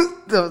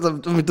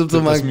 Damit du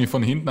so dass mich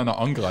von hinten einer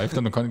angreift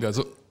und dann kann ich da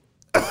so.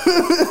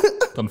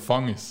 Dann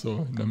fange ich es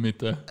so in der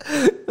Mitte.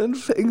 Dann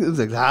fängst du und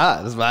sagst,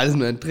 das war alles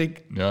nur ein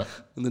Trick. Ja.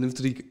 Und dann nimmst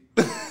du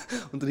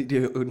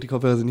und die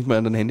Kopfhörer sind nicht mal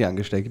an dein Handy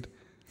angesteckt.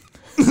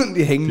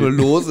 Die hängen nur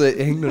lose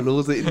in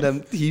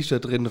deinem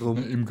T-Shirt drin rum.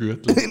 Im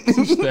Gürtel.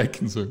 Sie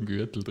stecken so im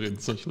Gürtel drin,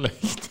 so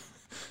schlecht.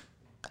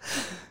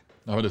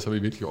 Aber das habe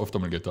ich wirklich oft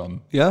einmal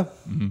getan. Ja?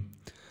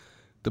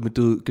 Damit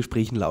du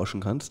Gesprächen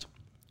lauschen kannst.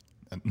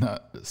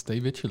 Na,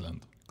 stay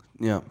vigilant.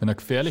 Ja. Wenn er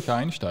gefährlich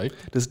einsteigt.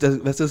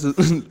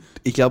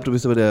 Ich glaube, du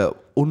bist aber der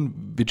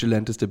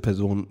unvigilanteste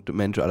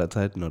Mensch aller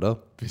Zeiten,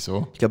 oder?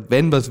 Wieso? Ich glaube,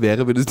 wenn was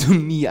wäre, würdest du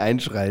nie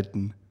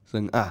einschreiten.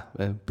 Sagen,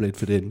 blöd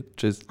für den.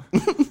 Tschüss.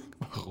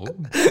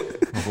 Warum?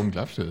 Warum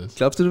glaubst du das?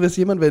 Glaubst du, du wärst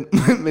jemand, wenn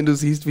du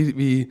siehst, Na,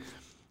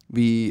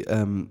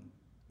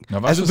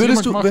 was ich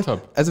gemacht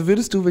habe. Also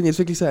würdest du, wenn jetzt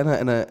wirklich so einer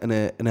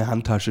eine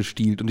Handtasche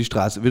stiehlt und die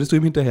Straße, würdest du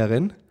ihm hinterher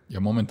rennen?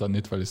 Ja, momentan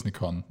nicht, weil ich es nicht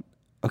kann.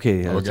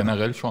 Okay, ja. Aber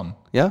generell schon.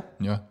 Ja?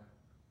 Ja.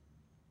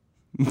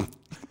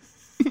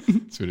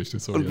 Jetzt würde ich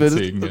das so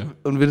erzählen, ja.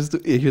 Und würdest du,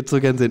 ich würde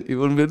so gern sehen,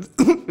 und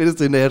würdest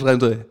du hinterher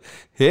schreien so,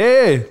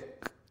 hey,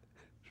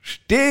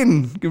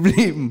 stehen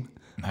geblieben,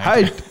 Nein.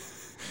 halt,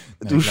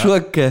 du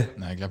Schurke.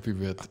 Nein, ich glaube, ich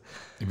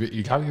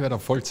werde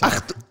auf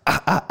Vollzeit.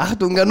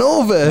 Achtung,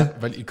 Ganove. Ja,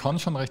 weil ich kann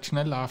schon recht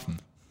schnell laufen.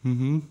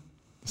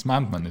 Das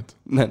meint man nicht.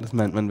 Nein, das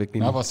meint man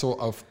wirklich Nein, nicht. aber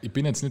so ich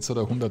bin jetzt nicht so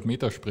der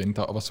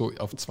 100-Meter-Sprinter, aber so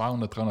auf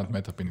 200, 300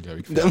 Meter bin ich,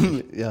 glaube ich,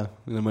 fertig. Ja,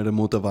 wenn einmal der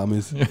Motor warm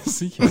ist. Ja,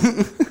 sicher.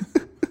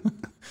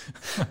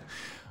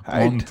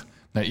 Und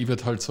ich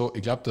würde halt so,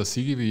 ich glaube, dass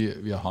Sigi wie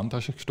eine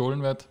Handtasche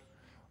gestohlen wird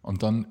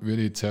und dann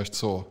würde ich zuerst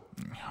so,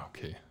 ja,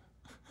 okay.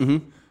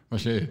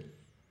 Wahrscheinlich.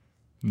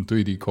 Dann tue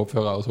ich die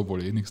Kopfhörer aus,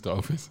 obwohl nichts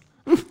drauf ist.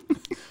 Und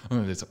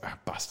dann so,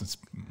 passt, jetzt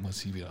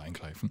muss ich wieder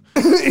eingreifen.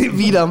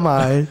 Wieder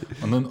mal.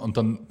 Und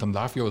dann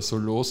laufe ich aber so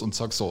los und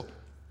sag so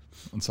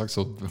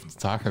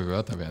starke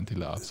Wörter, während ich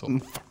laufe. So,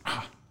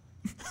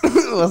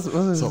 Was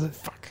ist so das?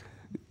 fuck.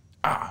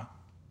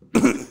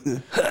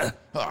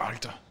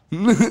 Alter.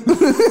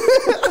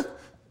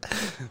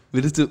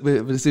 Würdest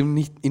du ihn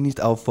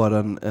nicht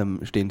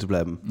auffordern, stehen zu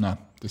bleiben? Nein,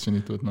 das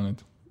finde ich, tut man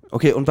nicht.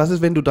 Okay, und was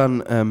ist, wenn du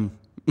dann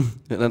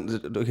dann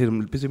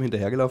bist du ihm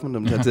hinterhergelaufen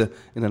und dann hat er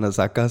in einer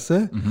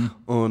Sackgasse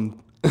und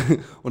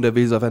er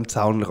will so auf einen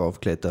Zaun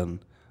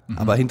raufklettern.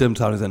 Aber hinter dem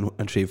Zaun ist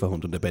ein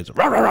Schäferhund und der bellt so.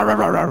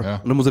 Ja.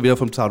 Und dann muss er wieder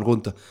vom Zaun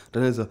runter.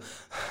 Dann ist er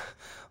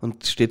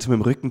und steht so mit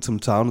dem Rücken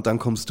zum Zaun und dann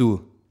kommst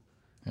du.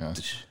 Ja.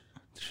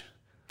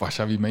 Boah,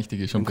 schau, wie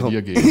mächtig ich schon bei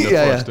dir gehe in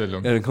der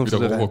Vorstellung. Ja, dann kommst wie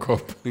du der da rein.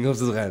 Robocop. Dann kommst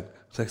du so rein.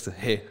 Sagst du,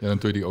 hey. Ja, dann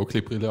tue ich die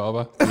Oakley-Brille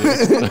aber,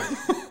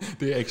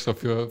 die ich extra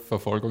für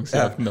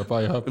Verfolgungsjagden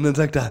dabei habe. Und dann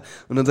sagt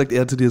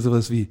er zu dir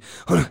sowas wie,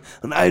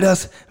 und all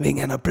das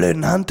wegen einer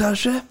blöden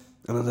Handtasche?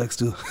 Und dann sagst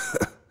du,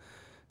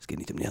 es geht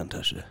nicht um die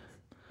Handtasche.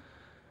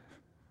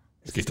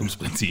 Es geht ums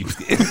Prinzip.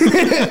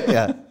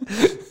 Ja.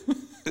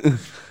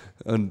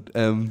 Und,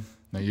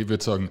 Ich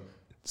würde sagen,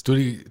 jetzt tu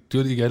die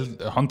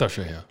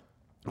Handtasche her.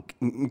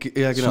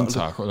 ja, genau. Und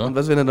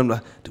was, wenn er dann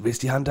sagt, du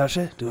willst die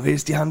Handtasche?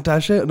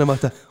 Und dann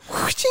macht er,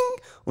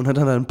 und hat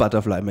dann ein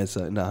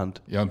Butterfly-Messer in der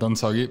Hand. Ja, und dann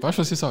sage ich, weißt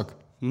du, was ich sage?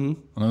 Und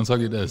dann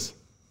sage ich das.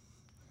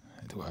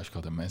 du hast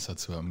gerade ein Messer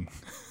zu einem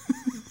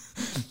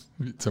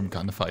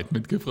Gunfight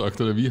mitgebracht,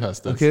 oder wie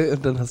heißt das? Okay,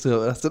 und dann hast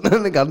du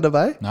eine Gun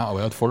dabei? Nein, aber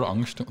er hat voll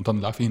Angst und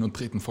dann laufe ich hin und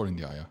trete ihn voll in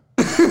die Eier.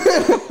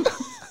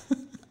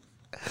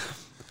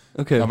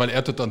 Okay. Ja, weil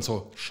er tut dann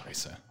so,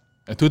 scheiße.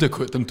 Er tut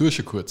dann tust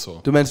du kurz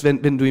so. Du meinst,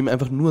 wenn du ihm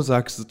einfach nur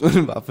sagst, dass du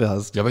eine Waffe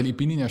hast? Ja, weil ich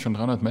bin ihn ja schon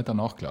 300 Meter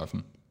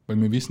nachgelaufen. Weil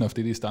wir wissen, auf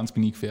die Distanz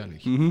bin ich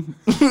gefährlich.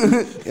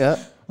 Ja.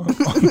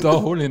 Und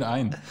da hole ich ihn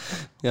ein.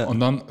 Ja.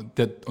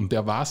 Und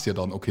der weiß ja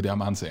dann, okay, der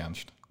meint es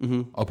ernst.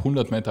 Ab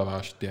 100 Meter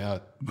weißt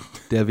du,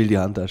 Der will die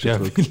Handtasche der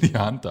zurück. will die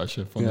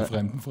Handtasche von der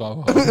fremden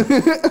Frau haben.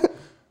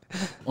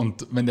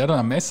 Und wenn der dann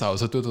ein Messer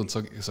raus tut und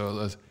sagt, so,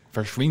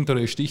 verschwingt oder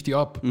ich stich die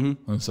ab, und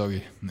dann sage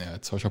ich, naja,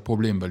 jetzt hast du ein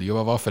Problem, weil ich habe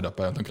eine Waffe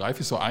dabei. Und dann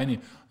greife ich so ein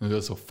und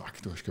er so,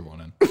 fuck, du hast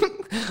gewonnen.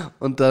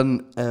 Und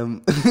dann,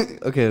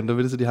 okay, und dann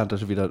würdest du die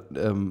Handtasche wieder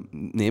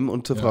nehmen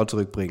und zur Frau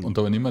zurückbringen. Und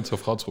aber nicht mehr zur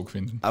Frau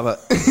zurückfinden. Aber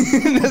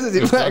das ist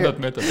die Frage. 300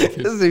 Meter weg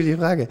ist. Das ist nämlich die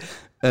Frage.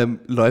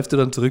 Läufst du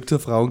dann zurück zur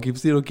Frau und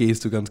gibst sie oder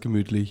gehst du ganz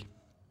gemütlich?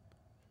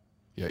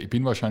 Ja, ich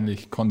bin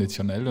wahrscheinlich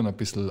konditionell und ein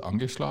bisschen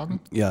angeschlagen.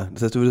 Ja,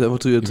 das heißt, du würdest einfach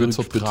zu ihr Ich würde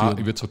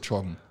zurück so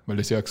joggen, weil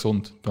das ist ja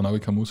gesund. Dann habe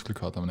ich keine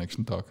Muskelkater am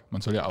nächsten Tag.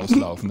 Man soll ja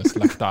auslaufen, das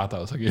Laktat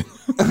ausgehen.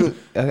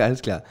 Ja,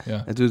 alles klar.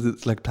 Ja. Also du würdest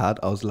das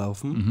Laktat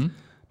auslaufen,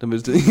 dann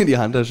würdest du ihr die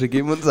Handtasche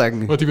geben und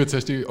sagen. Und ich würde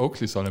zuerst die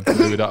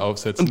Oakley-Sonnenbrille wieder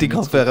aufsetzen. Und die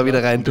Kopfhörer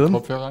wieder reintun. Und die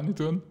Kopfhörer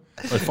reintun.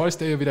 Weil falls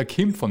der ja wieder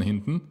kommt von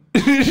hinten,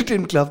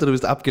 Stimmt, glaubt er, du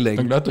bist abgelenkt.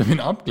 dann glaubt er, ich bin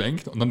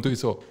abgelenkt und dann tue ich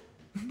so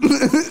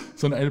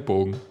einen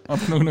Ellbogen.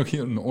 Einfach nur noch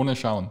hier ohne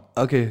schauen.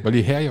 Okay. Weil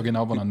ich höre ja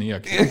genau, wann er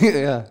näher kommt.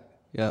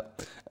 ja.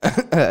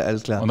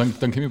 Alles klar. Und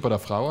dann komme ich bei der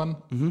Frau an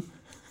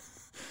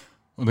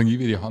und dann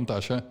gebe ich die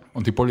Handtasche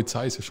und die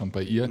Polizei ist ja schon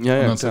bei ihr. Ja, und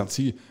dann klar. sagt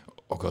sie,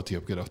 oh Gott, ich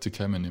habe gedacht, sie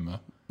kämen nicht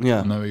mehr.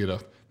 Ja. Und dann habe ich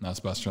gedacht, na,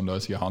 es passt schon, da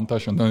ist ihre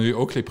Handtasche. Und dann habe ich die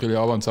Oakley-Brille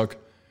auf und sage,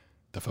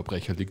 der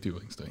Verbrecher liegt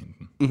übrigens da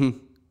hinten.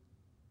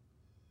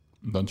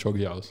 Und dann jogge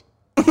ich aus.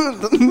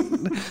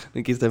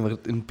 Dann gehst du einfach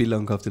in Billa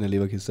und kaufst dir eine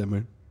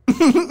Leberkässemmel.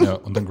 Ja,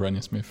 und dann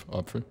Granny Smith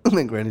Apfel. Und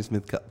ein Granny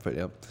Smith Apfel,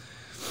 ja.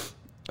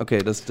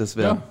 Okay, das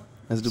wäre. Ja,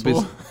 Also du so,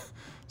 bist.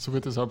 so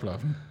wird es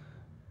ablaufen.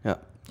 Ja.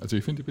 Also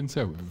ich finde, ich bin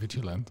sehr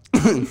vigilant.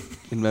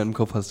 In meinem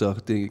Kopf hast du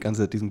auch die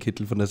ganze Zeit diesen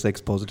Kittel von der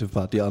Sex Positive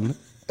Party an.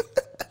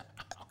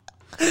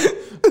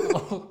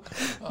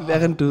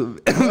 Während du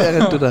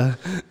da.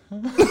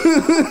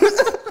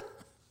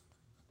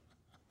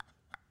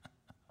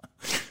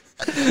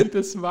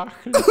 Das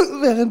Wacheln.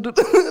 Während du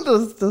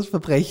das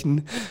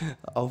Verbrechen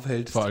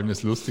aufhältst. Vor allem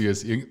das Lustige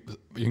ist,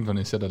 irgendwann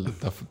ist ja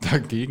der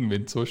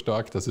Gegenwind so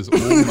stark, dass es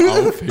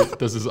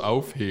oben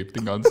aufhebt,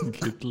 den ganzen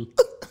Kittel.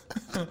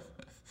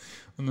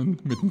 Und dann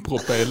mit dem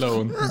Propeller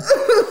unten.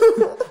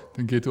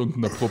 Dann geht unten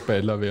der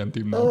Propeller während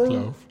ich im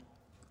Nachlauf.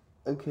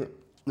 Okay,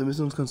 wir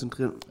müssen uns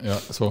konzentrieren. Ja,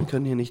 so. Wir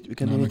können hier nicht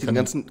den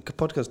ganzen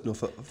Podcast nur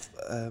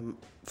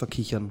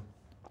verkichern.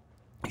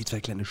 Wie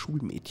zwei kleine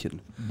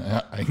Schulmädchen.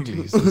 Naja,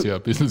 eigentlich ist das ja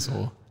ein bisschen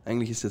so.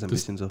 Eigentlich ist das ein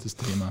bisschen so. Das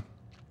Thema.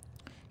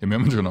 Ja, wir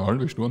haben schon eine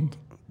halbe Stunde.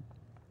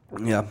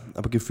 Ja,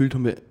 aber gefühlt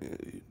haben wir.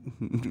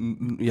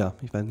 Ja,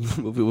 ich weiß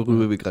nicht,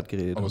 worüber wir gerade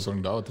geredet Aber haben. so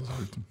lange dauert das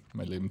halt,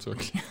 mein Leben zu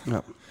erklären.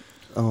 Ja.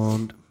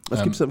 Und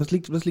was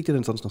liegt dir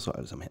denn sonst noch so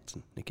alles am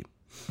Herzen, Niki?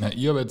 Na,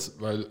 ich habe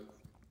jetzt, weil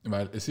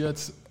es ist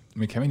jetzt,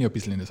 wir kommen ja ein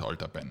bisschen in das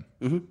Alter rein,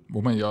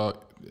 wo man ja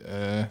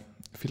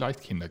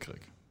vielleicht Kinder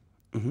kriegt.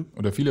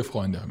 Oder viele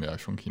Freunde haben ja auch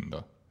schon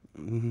Kinder.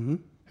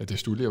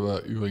 Hättest du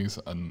lieber übrigens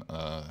einen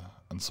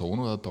Sohn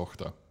oder eine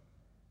Tochter?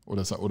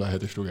 Oder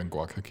hättest du gern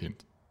gar kein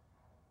Kind?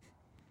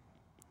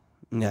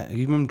 Ja,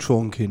 ich bin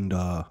schon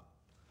Kinder.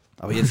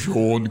 Aber jetzt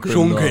Schon Kinder.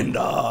 Schon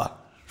Kinder.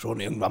 Schon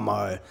irgendwann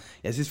mal.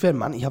 Ja, es ist für einen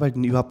Mann, ich habe halt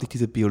überhaupt nicht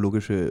diese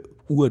biologische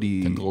Uhr,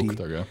 Den Druck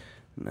da, gell?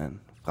 Nein.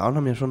 Frauen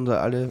haben ja schon so,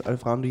 alle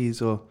Frauen, die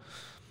so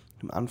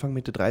am Anfang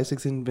Mitte 30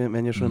 sind,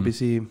 werden ja schon ein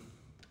bisschen,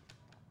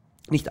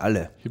 nicht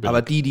alle,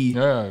 aber die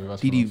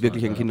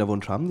wirklich einen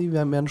Kinderwunsch haben, die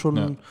werden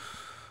schon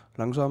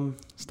langsam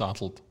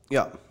Startled.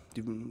 Ja,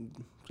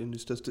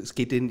 es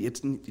geht denen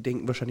jetzt, die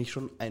denken wahrscheinlich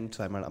schon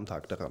 1-2 Mal am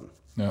Tag daran.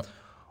 Ja.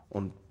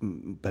 Und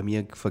bei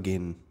mir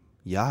vergehen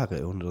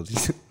Jahre, ohne dass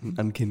ich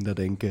an Kinder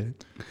denke.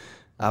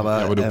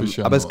 Aber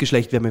das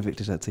Geschlecht wäre mir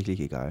wirklich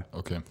tatsächlich egal.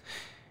 Okay.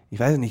 Ich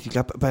weiß nicht, ich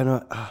glaube, bei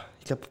der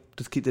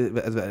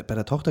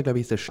Tochter, glaube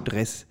ich, ist der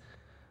Stress,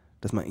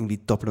 dass man irgendwie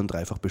doppelt und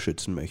dreifach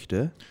beschützen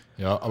möchte.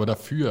 Ja, aber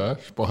dafür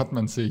spart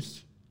man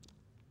sich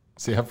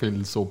sehr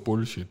viel so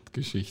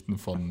Bullshit-Geschichten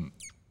von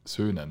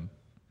Söhnen.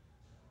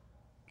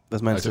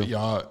 Was meinst du?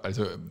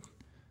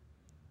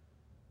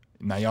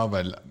 Naja,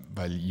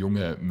 weil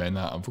junge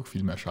Männer einfach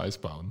viel mehr Scheiß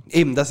bauen.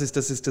 Eben, das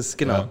ist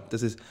genau. Ja.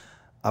 Das ist,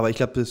 aber ich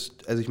glaube,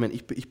 ich meine,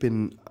 ich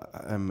bin,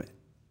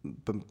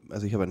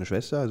 also ich habe eine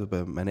Schwester, also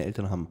meine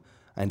Eltern haben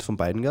eins von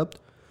beiden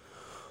gehabt.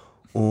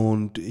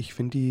 Und ich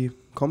finde die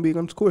Kombi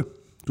ganz cool.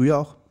 Du ja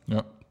auch.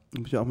 Ja.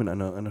 Du bist ja auch mit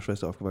einer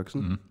Schwester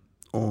aufgewachsen.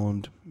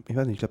 Und ich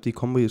weiß nicht, ich glaube, die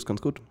Kombi ist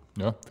ganz gut.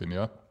 Ja, finde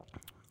ich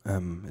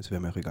ja. Es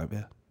wäre mir auch egal,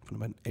 wer von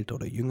beiden älter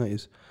oder jünger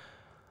ist.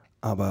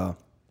 Aber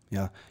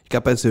ja, ich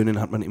glaube, bei Söhnen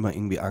hat man immer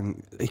irgendwie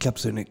Angst. Ich glaube,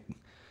 Söhne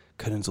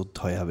können so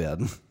teuer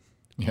werden.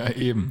 Ja,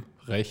 eben.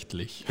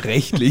 Rechtlich.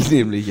 Rechtlich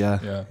nämlich,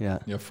 ja.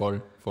 Ja,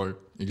 voll.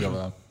 Ich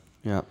glaube auch.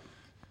 Ja.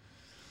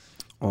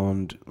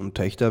 Und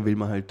Töchter will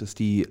man halt, dass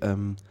die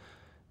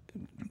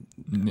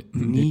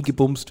nie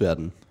gebumst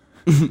werden.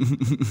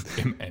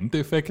 Im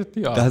Endeffekt,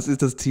 ja. Das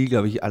ist das Ziel,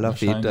 glaube ich, aller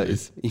Väter.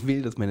 Wahrscheinlich. Ich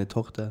will, dass meine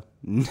Tochter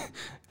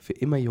für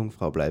immer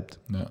Jungfrau bleibt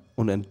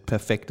und ein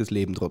perfektes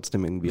Leben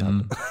trotzdem irgendwie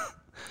hat.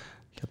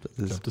 Ich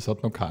glaube, das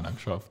hat noch keiner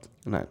geschafft.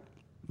 Nein.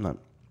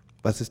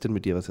 Was ist denn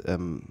mit dir? Was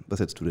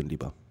hättest du denn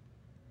lieber?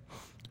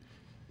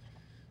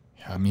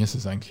 Ja, mir ist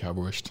es eigentlich auch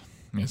wurscht.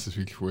 Mir ist es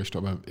wirklich wurscht,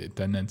 aber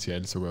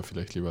tendenziell sogar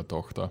vielleicht lieber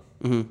Tochter.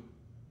 Mhm.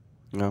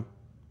 Ja.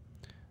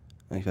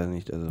 Ich weiß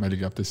nicht. Also. Weil ich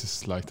glaube, das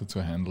ist leichter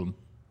zu handeln.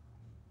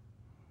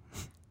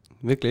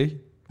 Wirklich?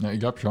 Ja, ich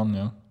glaube schon,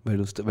 ja. Weil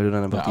du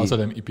dann einfach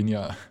außerdem, ich bin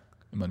ja,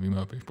 ich meine, wie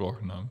wir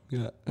besprochen haben,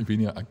 ich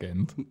bin ja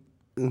Agent.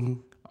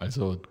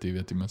 Also, die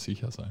wird immer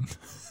sicher sein.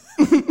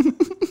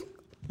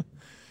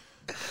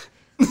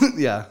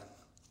 Ja.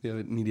 Die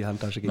wird nie die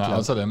Handtasche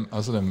geklaut.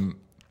 Außerdem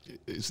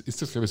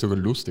ist das, glaube ich, sogar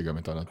lustiger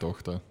mit deiner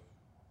Tochter.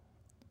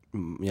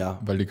 Ja.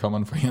 Weil die kann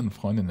man von ihren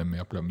Freundinnen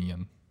mehr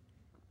blamieren.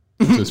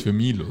 Das ist für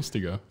mich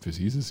lustiger. Für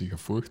sie ist es sicher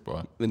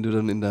furchtbar. Wenn du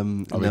dann in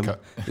deinem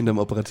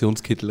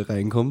Operationskittel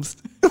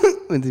reinkommst,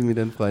 wenn sie mit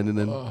deinen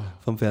Freundinnen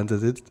vom Fernseher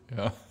sitzt.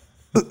 Ja.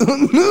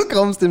 Und du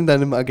kommst in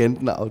deinem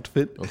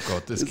Agenten-Outfit. Oh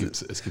Gott, es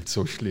gibt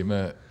so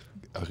schlimme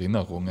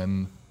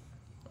Erinnerungen,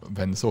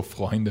 wenn so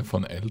Freunde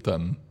von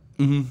Eltern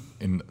in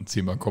ein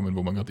Zimmer kommen,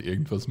 wo man gerade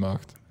irgendwas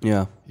macht.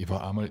 Ja. Ich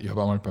habe einmal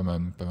bei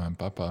meinem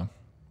Papa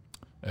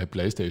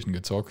Playstation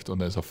gezockt und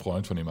da ist ein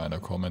Freund von ihm einer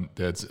gekommen,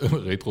 der jetzt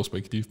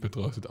retrospektiv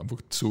betrachtet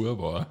einfach zu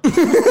war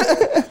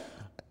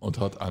und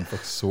hat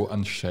einfach so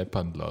an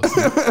scheppern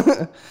lassen.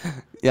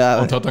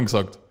 Ja. Und hat dann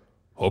gesagt,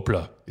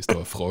 hoppla, ist da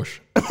ein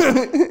Frosch.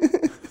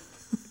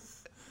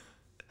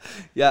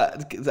 Ja,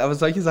 aber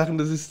solche Sachen,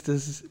 das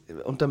ist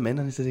unter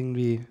Männern ist das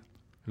irgendwie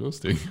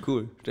lustig.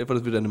 Cool. Stell dir vor,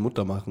 das würde deine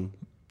Mutter machen.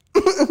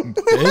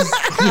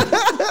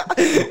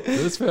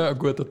 Das wäre ein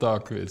guter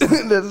Tag gewesen.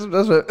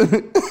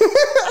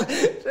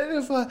 Stell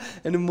dir vor,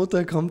 eine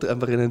Mutter kommt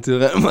einfach in den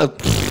Zimmer und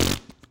macht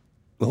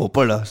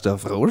hoppala, ist der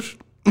Frosch?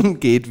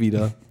 Geht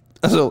wieder.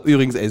 Also,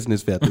 übrigens, Essen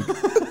ist fertig.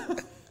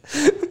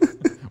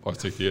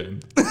 Was sich hier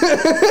hin?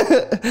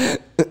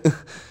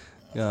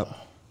 Ja.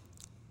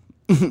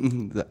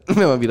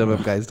 Wir waren wieder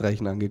beim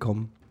Geistreichen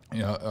angekommen.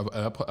 Ja,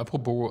 aber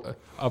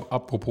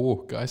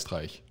apropos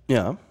geistreich.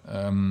 Ja.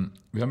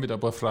 Wir haben wieder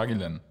ein paar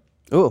Fragen.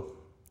 Oh,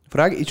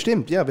 Frage,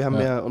 stimmt, ja, wir haben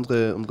ja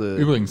unsere...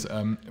 Übrigens,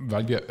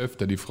 weil wir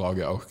öfter die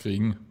Frage auch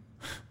kriegen,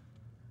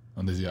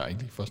 und das ist ja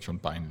eigentlich fast schon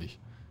peinlich,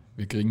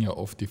 wir kriegen ja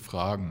oft die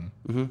Fragen,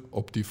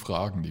 ob die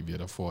Fragen, die wir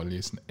da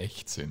vorlesen,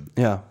 echt sind.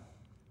 Ja.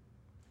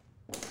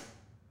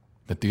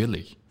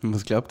 Natürlich.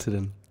 Was glaubt ihr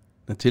denn?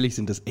 Natürlich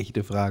sind das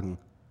echte Fragen.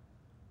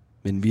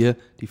 Wenn wir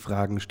die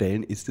Fragen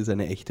stellen, ist es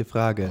eine echte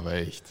Frage. Aber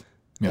echt.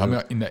 Wir haben ja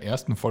in der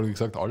ersten Folge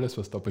gesagt, alles,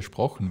 was da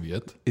besprochen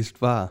wird,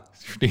 ist wahr.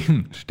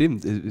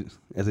 Stimmt.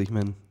 Also ich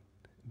meine,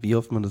 wie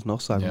oft man das noch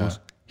sagen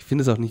muss. Ich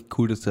finde es auch nicht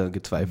cool, dass da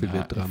gezweifelt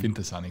wird dran. Ich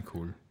finde das auch nicht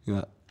cool.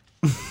 Ja.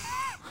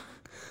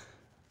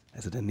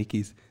 Also der Niki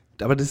ist...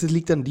 Aber das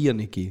liegt an dir,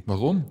 Niki.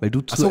 Warum? Weil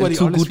du du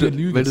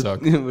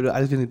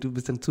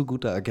bist ein zu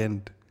guter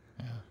Agent.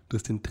 Ja. Du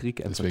hast den Trick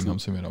einfach. Deswegen haben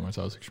sie mir damals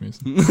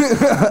ausgeschmissen.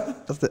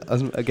 aus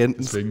dem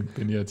Agenten... Deswegen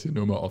bin ich jetzt hier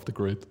nur mal off the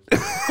grid.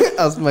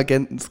 Aus dem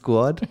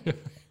Agenten-Squad.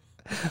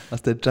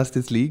 Aus der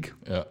Justice League.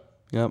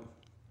 Ja.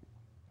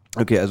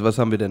 Okay, also was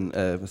haben wir denn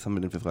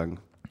für Fragen?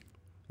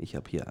 Ich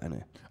habe hier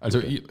eine. Also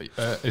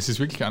es ist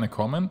wirklich eine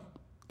gekommen,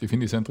 die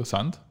finde ich sehr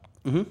interessant.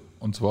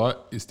 Und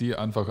zwar ist die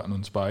einfach an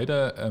uns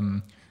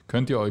beide.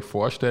 Könnt ihr euch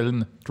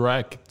vorstellen,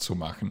 Drag zu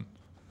machen?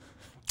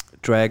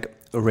 Drag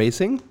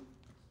Racing?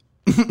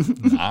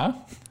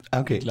 Na,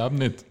 okay. Ich glaube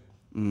nicht.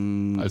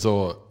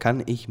 Also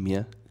kann ich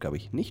mir, glaube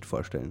ich, nicht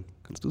vorstellen.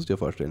 Kannst du es dir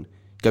vorstellen?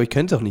 Ich glaube, ich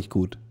könnte es auch nicht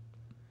gut.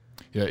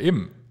 Ja,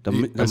 eben.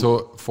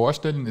 Also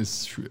vorstellen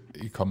ist,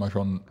 ich kann mich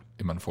schon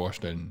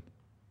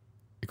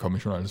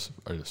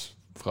als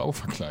Frau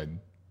verkleiden.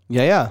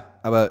 Ja,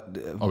 aber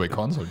ich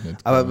kann es halt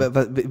nicht.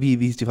 Aber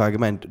wie ist die Frage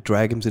gemeint?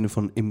 Drag im Sinne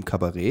von im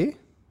Kabarett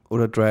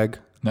oder Drag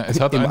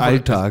im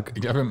Alltag?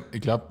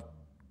 Ich glaube,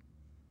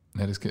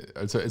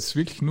 also es ist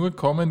wirklich nur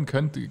kommen,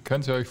 könnt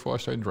ihr euch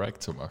vorstellen, Drag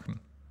zu machen?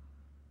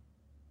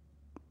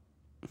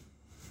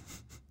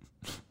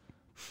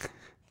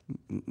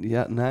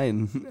 Ja,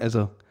 nein,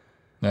 also...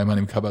 Nein,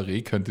 im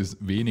Kabarett könnte es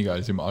weniger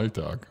als im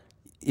Alltag.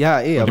 Ja,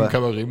 aber... Im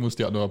Kabarett musst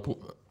du ja noch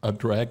ein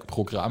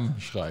Drag-Programm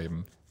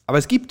schreiben. Aber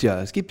es gibt ja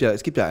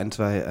ein,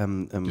 zwei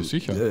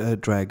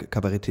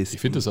Drag-Kabarettisten. Ich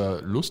finde das auch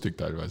lustig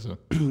teilweise.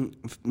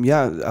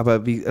 Ja,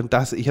 aber ich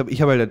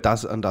habe halt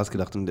an das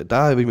gedacht. Und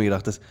da habe ich mir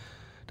gedacht, das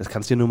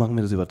kannst du ja nur machen,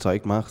 wenn du es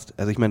überzeugt machst.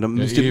 Also ich meine, dann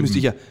müsste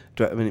ich ja,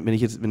 wenn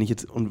ich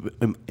jetzt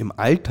im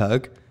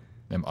Alltag...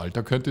 Im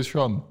Alltag könnte es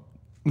schon.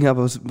 Ja,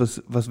 aber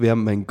was wäre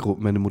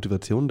meine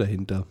Motivation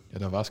dahinter? Ja,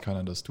 da weiß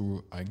keiner, dass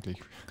du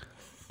eigentlich...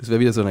 Das wäre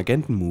wieder so ein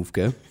Agenten-Move,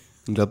 gell?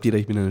 Und glaubt jeder,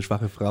 ich bin eine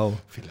schwache Frau.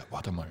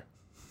 Warte mal.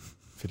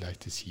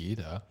 Vielleicht ist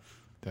jeder,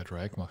 der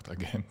Drag macht,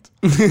 Agent.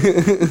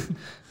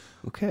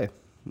 Okay,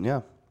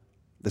 ja.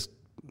 Das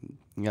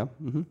Ja,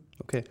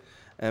 okay.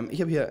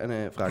 Ich habe hier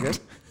eine Frage.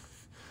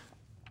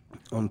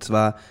 Und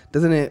zwar,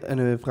 das ist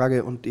eine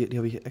Frage, und die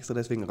habe ich extra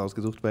deswegen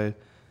rausgesucht, weil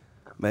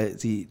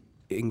sie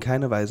in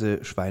keiner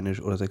Weise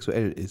schweinisch oder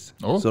sexuell ist,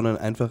 sondern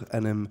einfach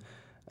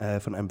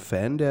von einem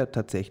Fan, der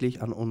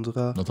tatsächlich an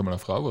unserer... Hat mal eine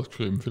Frau was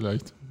geschrieben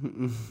vielleicht?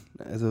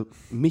 Also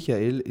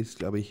Michael ist,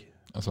 glaube ich,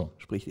 Ach so.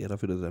 spricht eher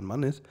dafür, dass er ein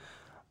Mann ist,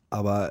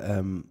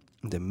 aber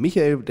der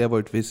Michael, der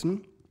wollte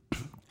wissen,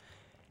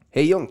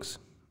 hey Jungs,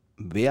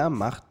 wer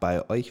macht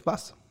bei euch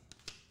was?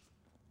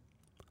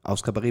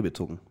 Aufs Kabarett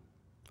bezogen.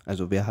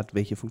 Also wer hat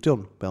welche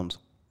Funktion bei uns?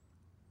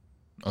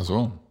 Ach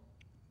so.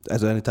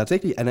 Also eine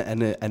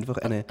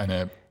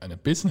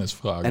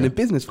Businessfrage. Eine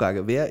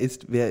Businessfrage. Wer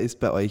ist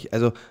bei euch?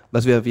 Also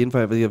was ich auf jeden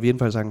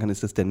Fall sagen kann,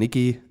 ist, dass der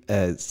Niki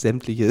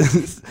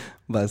sämtliches,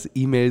 was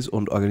E-Mails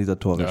und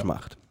organisatorisch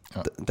macht.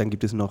 Ja. Dann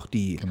gibt es noch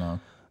die Genau.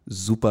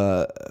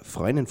 super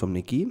Freundin vom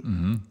Niki.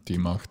 Mhm. Die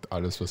macht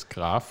alles, was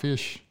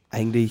grafisch.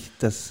 Eigentlich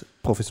das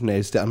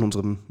Professionellste an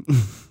unserer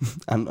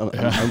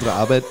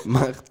Arbeit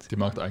macht. Die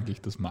macht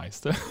eigentlich das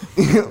meiste.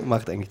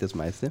 Macht eigentlich das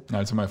meiste.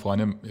 Also meine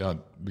Freundin, ja,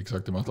 wie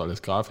gesagt, die macht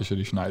alles Grafische,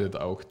 die schneidet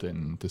auch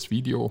das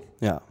Video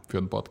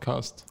für den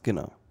Podcast.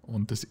 Genau.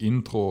 Und das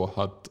Intro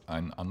hat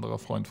ein anderer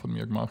Freund von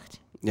mir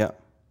gemacht. Ja.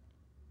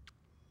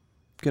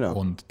 Genau.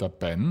 Und der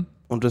Ben.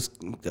 Und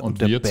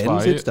der wir Ben zwei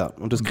sitzt da.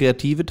 Und das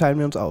Kreative teilen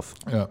wir uns auf.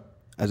 Ja.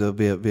 Also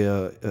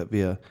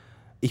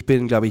ich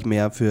bin, glaube ich,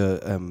 mehr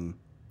für,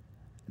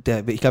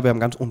 ich glaube, wir haben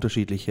ganz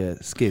unterschiedliche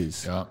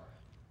Skills. Ja.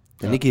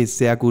 Der Niki ist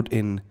sehr gut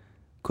in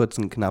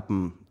kurzen,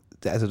 knappen,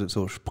 also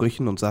so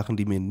Sprüchen und Sachen,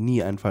 die mir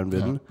nie einfallen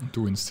würden. Ja. Und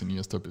du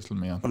inszenierst da ein bisschen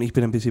mehr. Und ich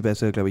bin ein bisschen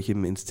besser, glaube ich,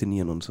 im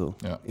Inszenieren und so.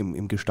 Ja.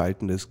 Im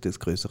Gestalten des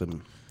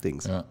größeren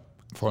Dings. Ja,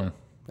 voll.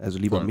 Also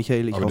lieber Voll.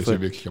 Michael, ich Aber hoffe... das ist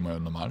ja wirklich einmal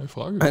eine normale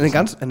Frage.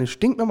 Eine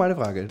stinknormale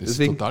Frage. Das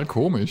Deswegen, ist total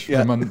komisch, Ja.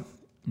 wenn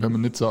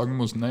man nicht sagen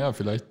muss, naja,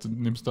 vielleicht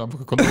nimmst du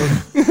einfach Kontrolle.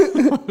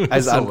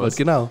 als Sowas. Antwort,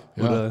 genau.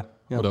 Ja.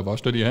 Oder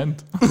waschst du die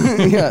Hände?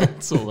 Ja.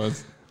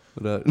 Sowas.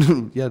 Oder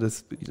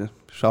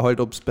schau halt,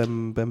 ob es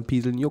beim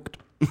Pieseln juckt.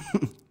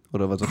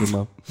 Oder was auch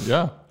immer.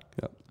 Ja,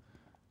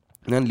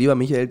 Nein, lieber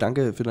Michael,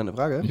 danke für deine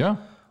Frage. ja,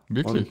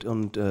 wirklich.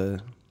 Und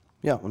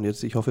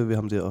jetzt, ich hoffe, wir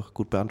haben sie auch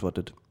gut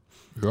beantwortet.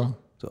 Ja,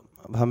 So,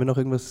 haben wir noch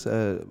irgendwas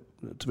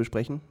zu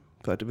besprechen?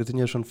 Wir sind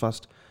ja schon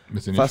fast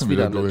wir sind schon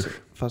wieder durch.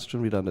 fast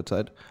schon wieder an der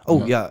Zeit.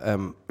 Oh ja,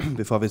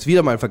 bevor wir es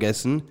wieder mal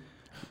vergessen,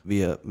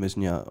 wir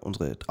müssen ja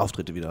unsere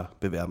Auftritte wieder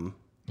bewerben.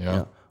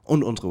 Ja.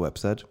 Und unsere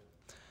Website.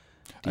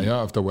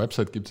 Auf der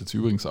Website gibt es jetzt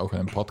übrigens auch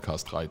einen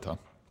Podcast-Reiter.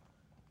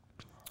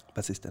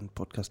 Was ist ein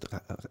Podcast?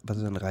 Was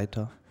ist ein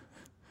Reiter?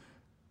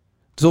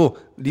 So,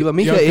 lieber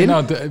Michael.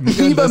 Ja, genau,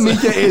 Lieber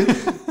Michael.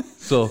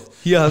 So,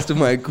 hier hast du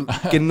mal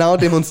genau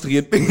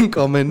demonstriert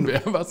bekommen,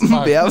 Wer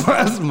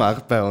was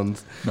macht bei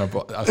uns. Na,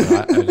 also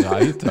ein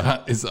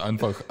Reiter ist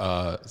einfach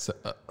eine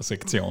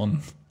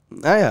Sektion.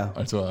 Ah ja.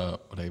 Also,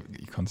 oder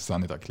ich kann es auch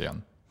nicht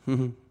erklären.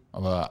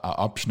 Aber ein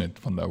Abschnitt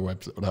von der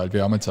Website. Oder halt,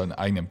 wir haben jetzt einen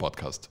eigenen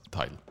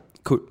Podcast-Teil.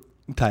 Cool.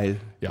 Teil.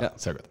 Ja,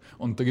 sehr gut.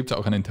 Und da gibt es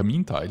auch einen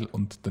Terminteil.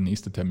 Und der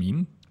nächste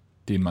Termin,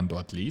 den man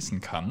dort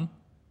lesen kann,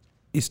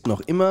 Ist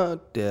noch immer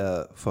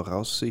der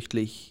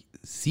voraussichtlich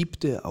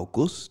 7.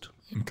 August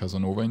im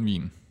Casanova in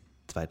Wien.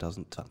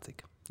 2020.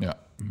 Ja,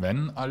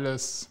 wenn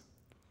alles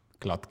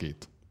glatt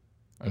geht.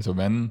 Also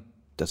wenn,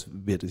 Das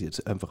wird es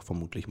jetzt einfach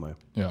vermutlich mal.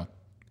 ja,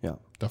 Ja.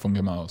 davon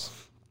gehen wir aus.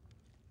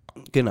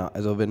 Genau,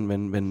 also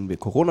wenn wir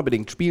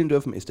Corona-bedingt spielen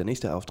dürfen, ist der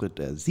nächste Auftritt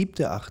der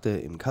 7.8.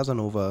 im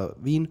Casanova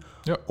Wien.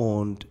 Ja.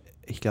 Und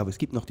ich glaube, es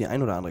gibt noch die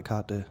ein oder andere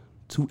Karte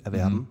zu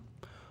erwerben.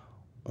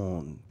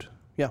 Und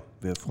ja,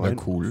 wir freuen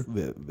uns.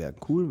 Wäre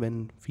cool,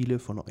 wenn viele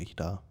von euch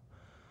da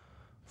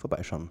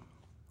vorbeischauen.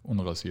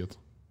 Unrasiert.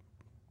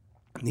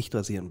 Nicht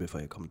rasieren, bevor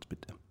ihr kommt,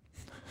 bitte.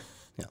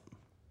 Ja.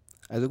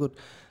 Also gut,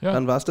 Ja.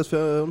 dann war es das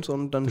für uns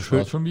und dann Das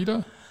war's schon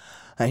wieder.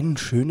 ein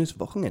schönes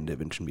Wochenende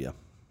wünschen wir.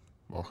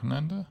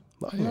 Wochenende?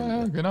 Wochenende.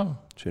 Ja, genau.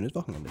 Schönes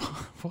Wochenende.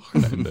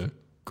 Wochenende.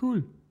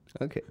 Cool.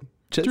 Okay.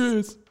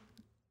 Tschüss.